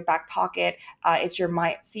having me in your back pocket. It's your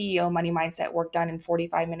CEO money mindset work done in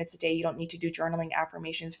 45 minutes a day. You don't need to do journaling,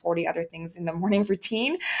 affirmations, 40 other things in the morning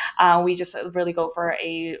routine. We just really go for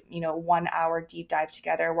a 1 hour deep dive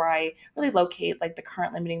together where I really locate like the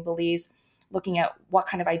current limiting beliefs, looking at what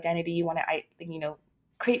kind of identity you want to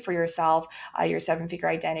create for yourself, your 7-figure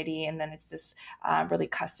identity. And then it's this really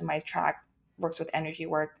customized track, works with energy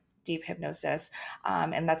work, deep hypnosis,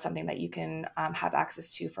 and that's something that you can have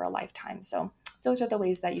access to for a lifetime. So those are the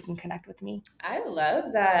ways that you can connect with me. I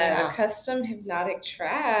love that. Yeah. A custom hypnotic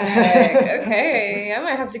track. Okay. I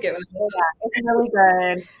might have to get one of those. Yeah, it's really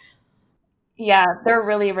good. Yeah, they're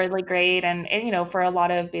really, really great. And, for a lot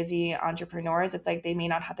of busy entrepreneurs, it's like they may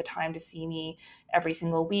not have the time to see me every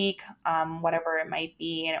single week, whatever it might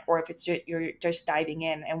be. Or if it's you're just diving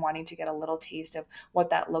in and wanting to get a little taste of what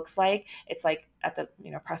that looks like, it's like at the,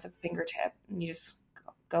 press of fingertip, and you just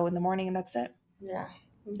go in the morning and that's it. Yeah.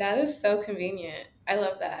 That is so convenient. I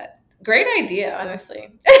love that. Great idea,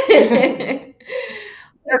 honestly. They're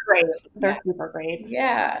great. They're super great.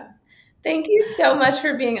 Yeah. Thank you so much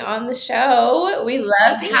for being on the show. We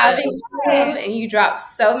loved having you, and you dropped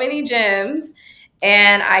so many gems.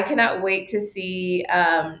 And I cannot wait to see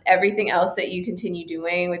everything else that you continue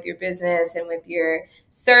doing with your business and with your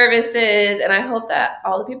services. And I hope that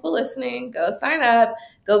all the people listening go sign up,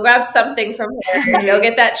 go grab something from her, go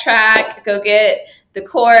get that track, go get the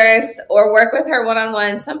course, or work with her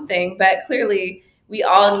one-on-one, something. But clearly, we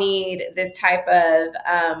all need this type of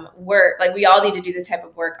work. Like we all need to do this type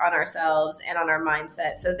of work on ourselves and on our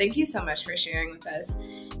mindset. So thank you so much for sharing with us.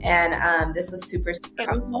 And this was super, super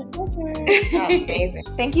helpful. Amazing.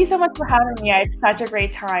 Thank you so much for having me. I had such a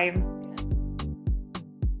great time.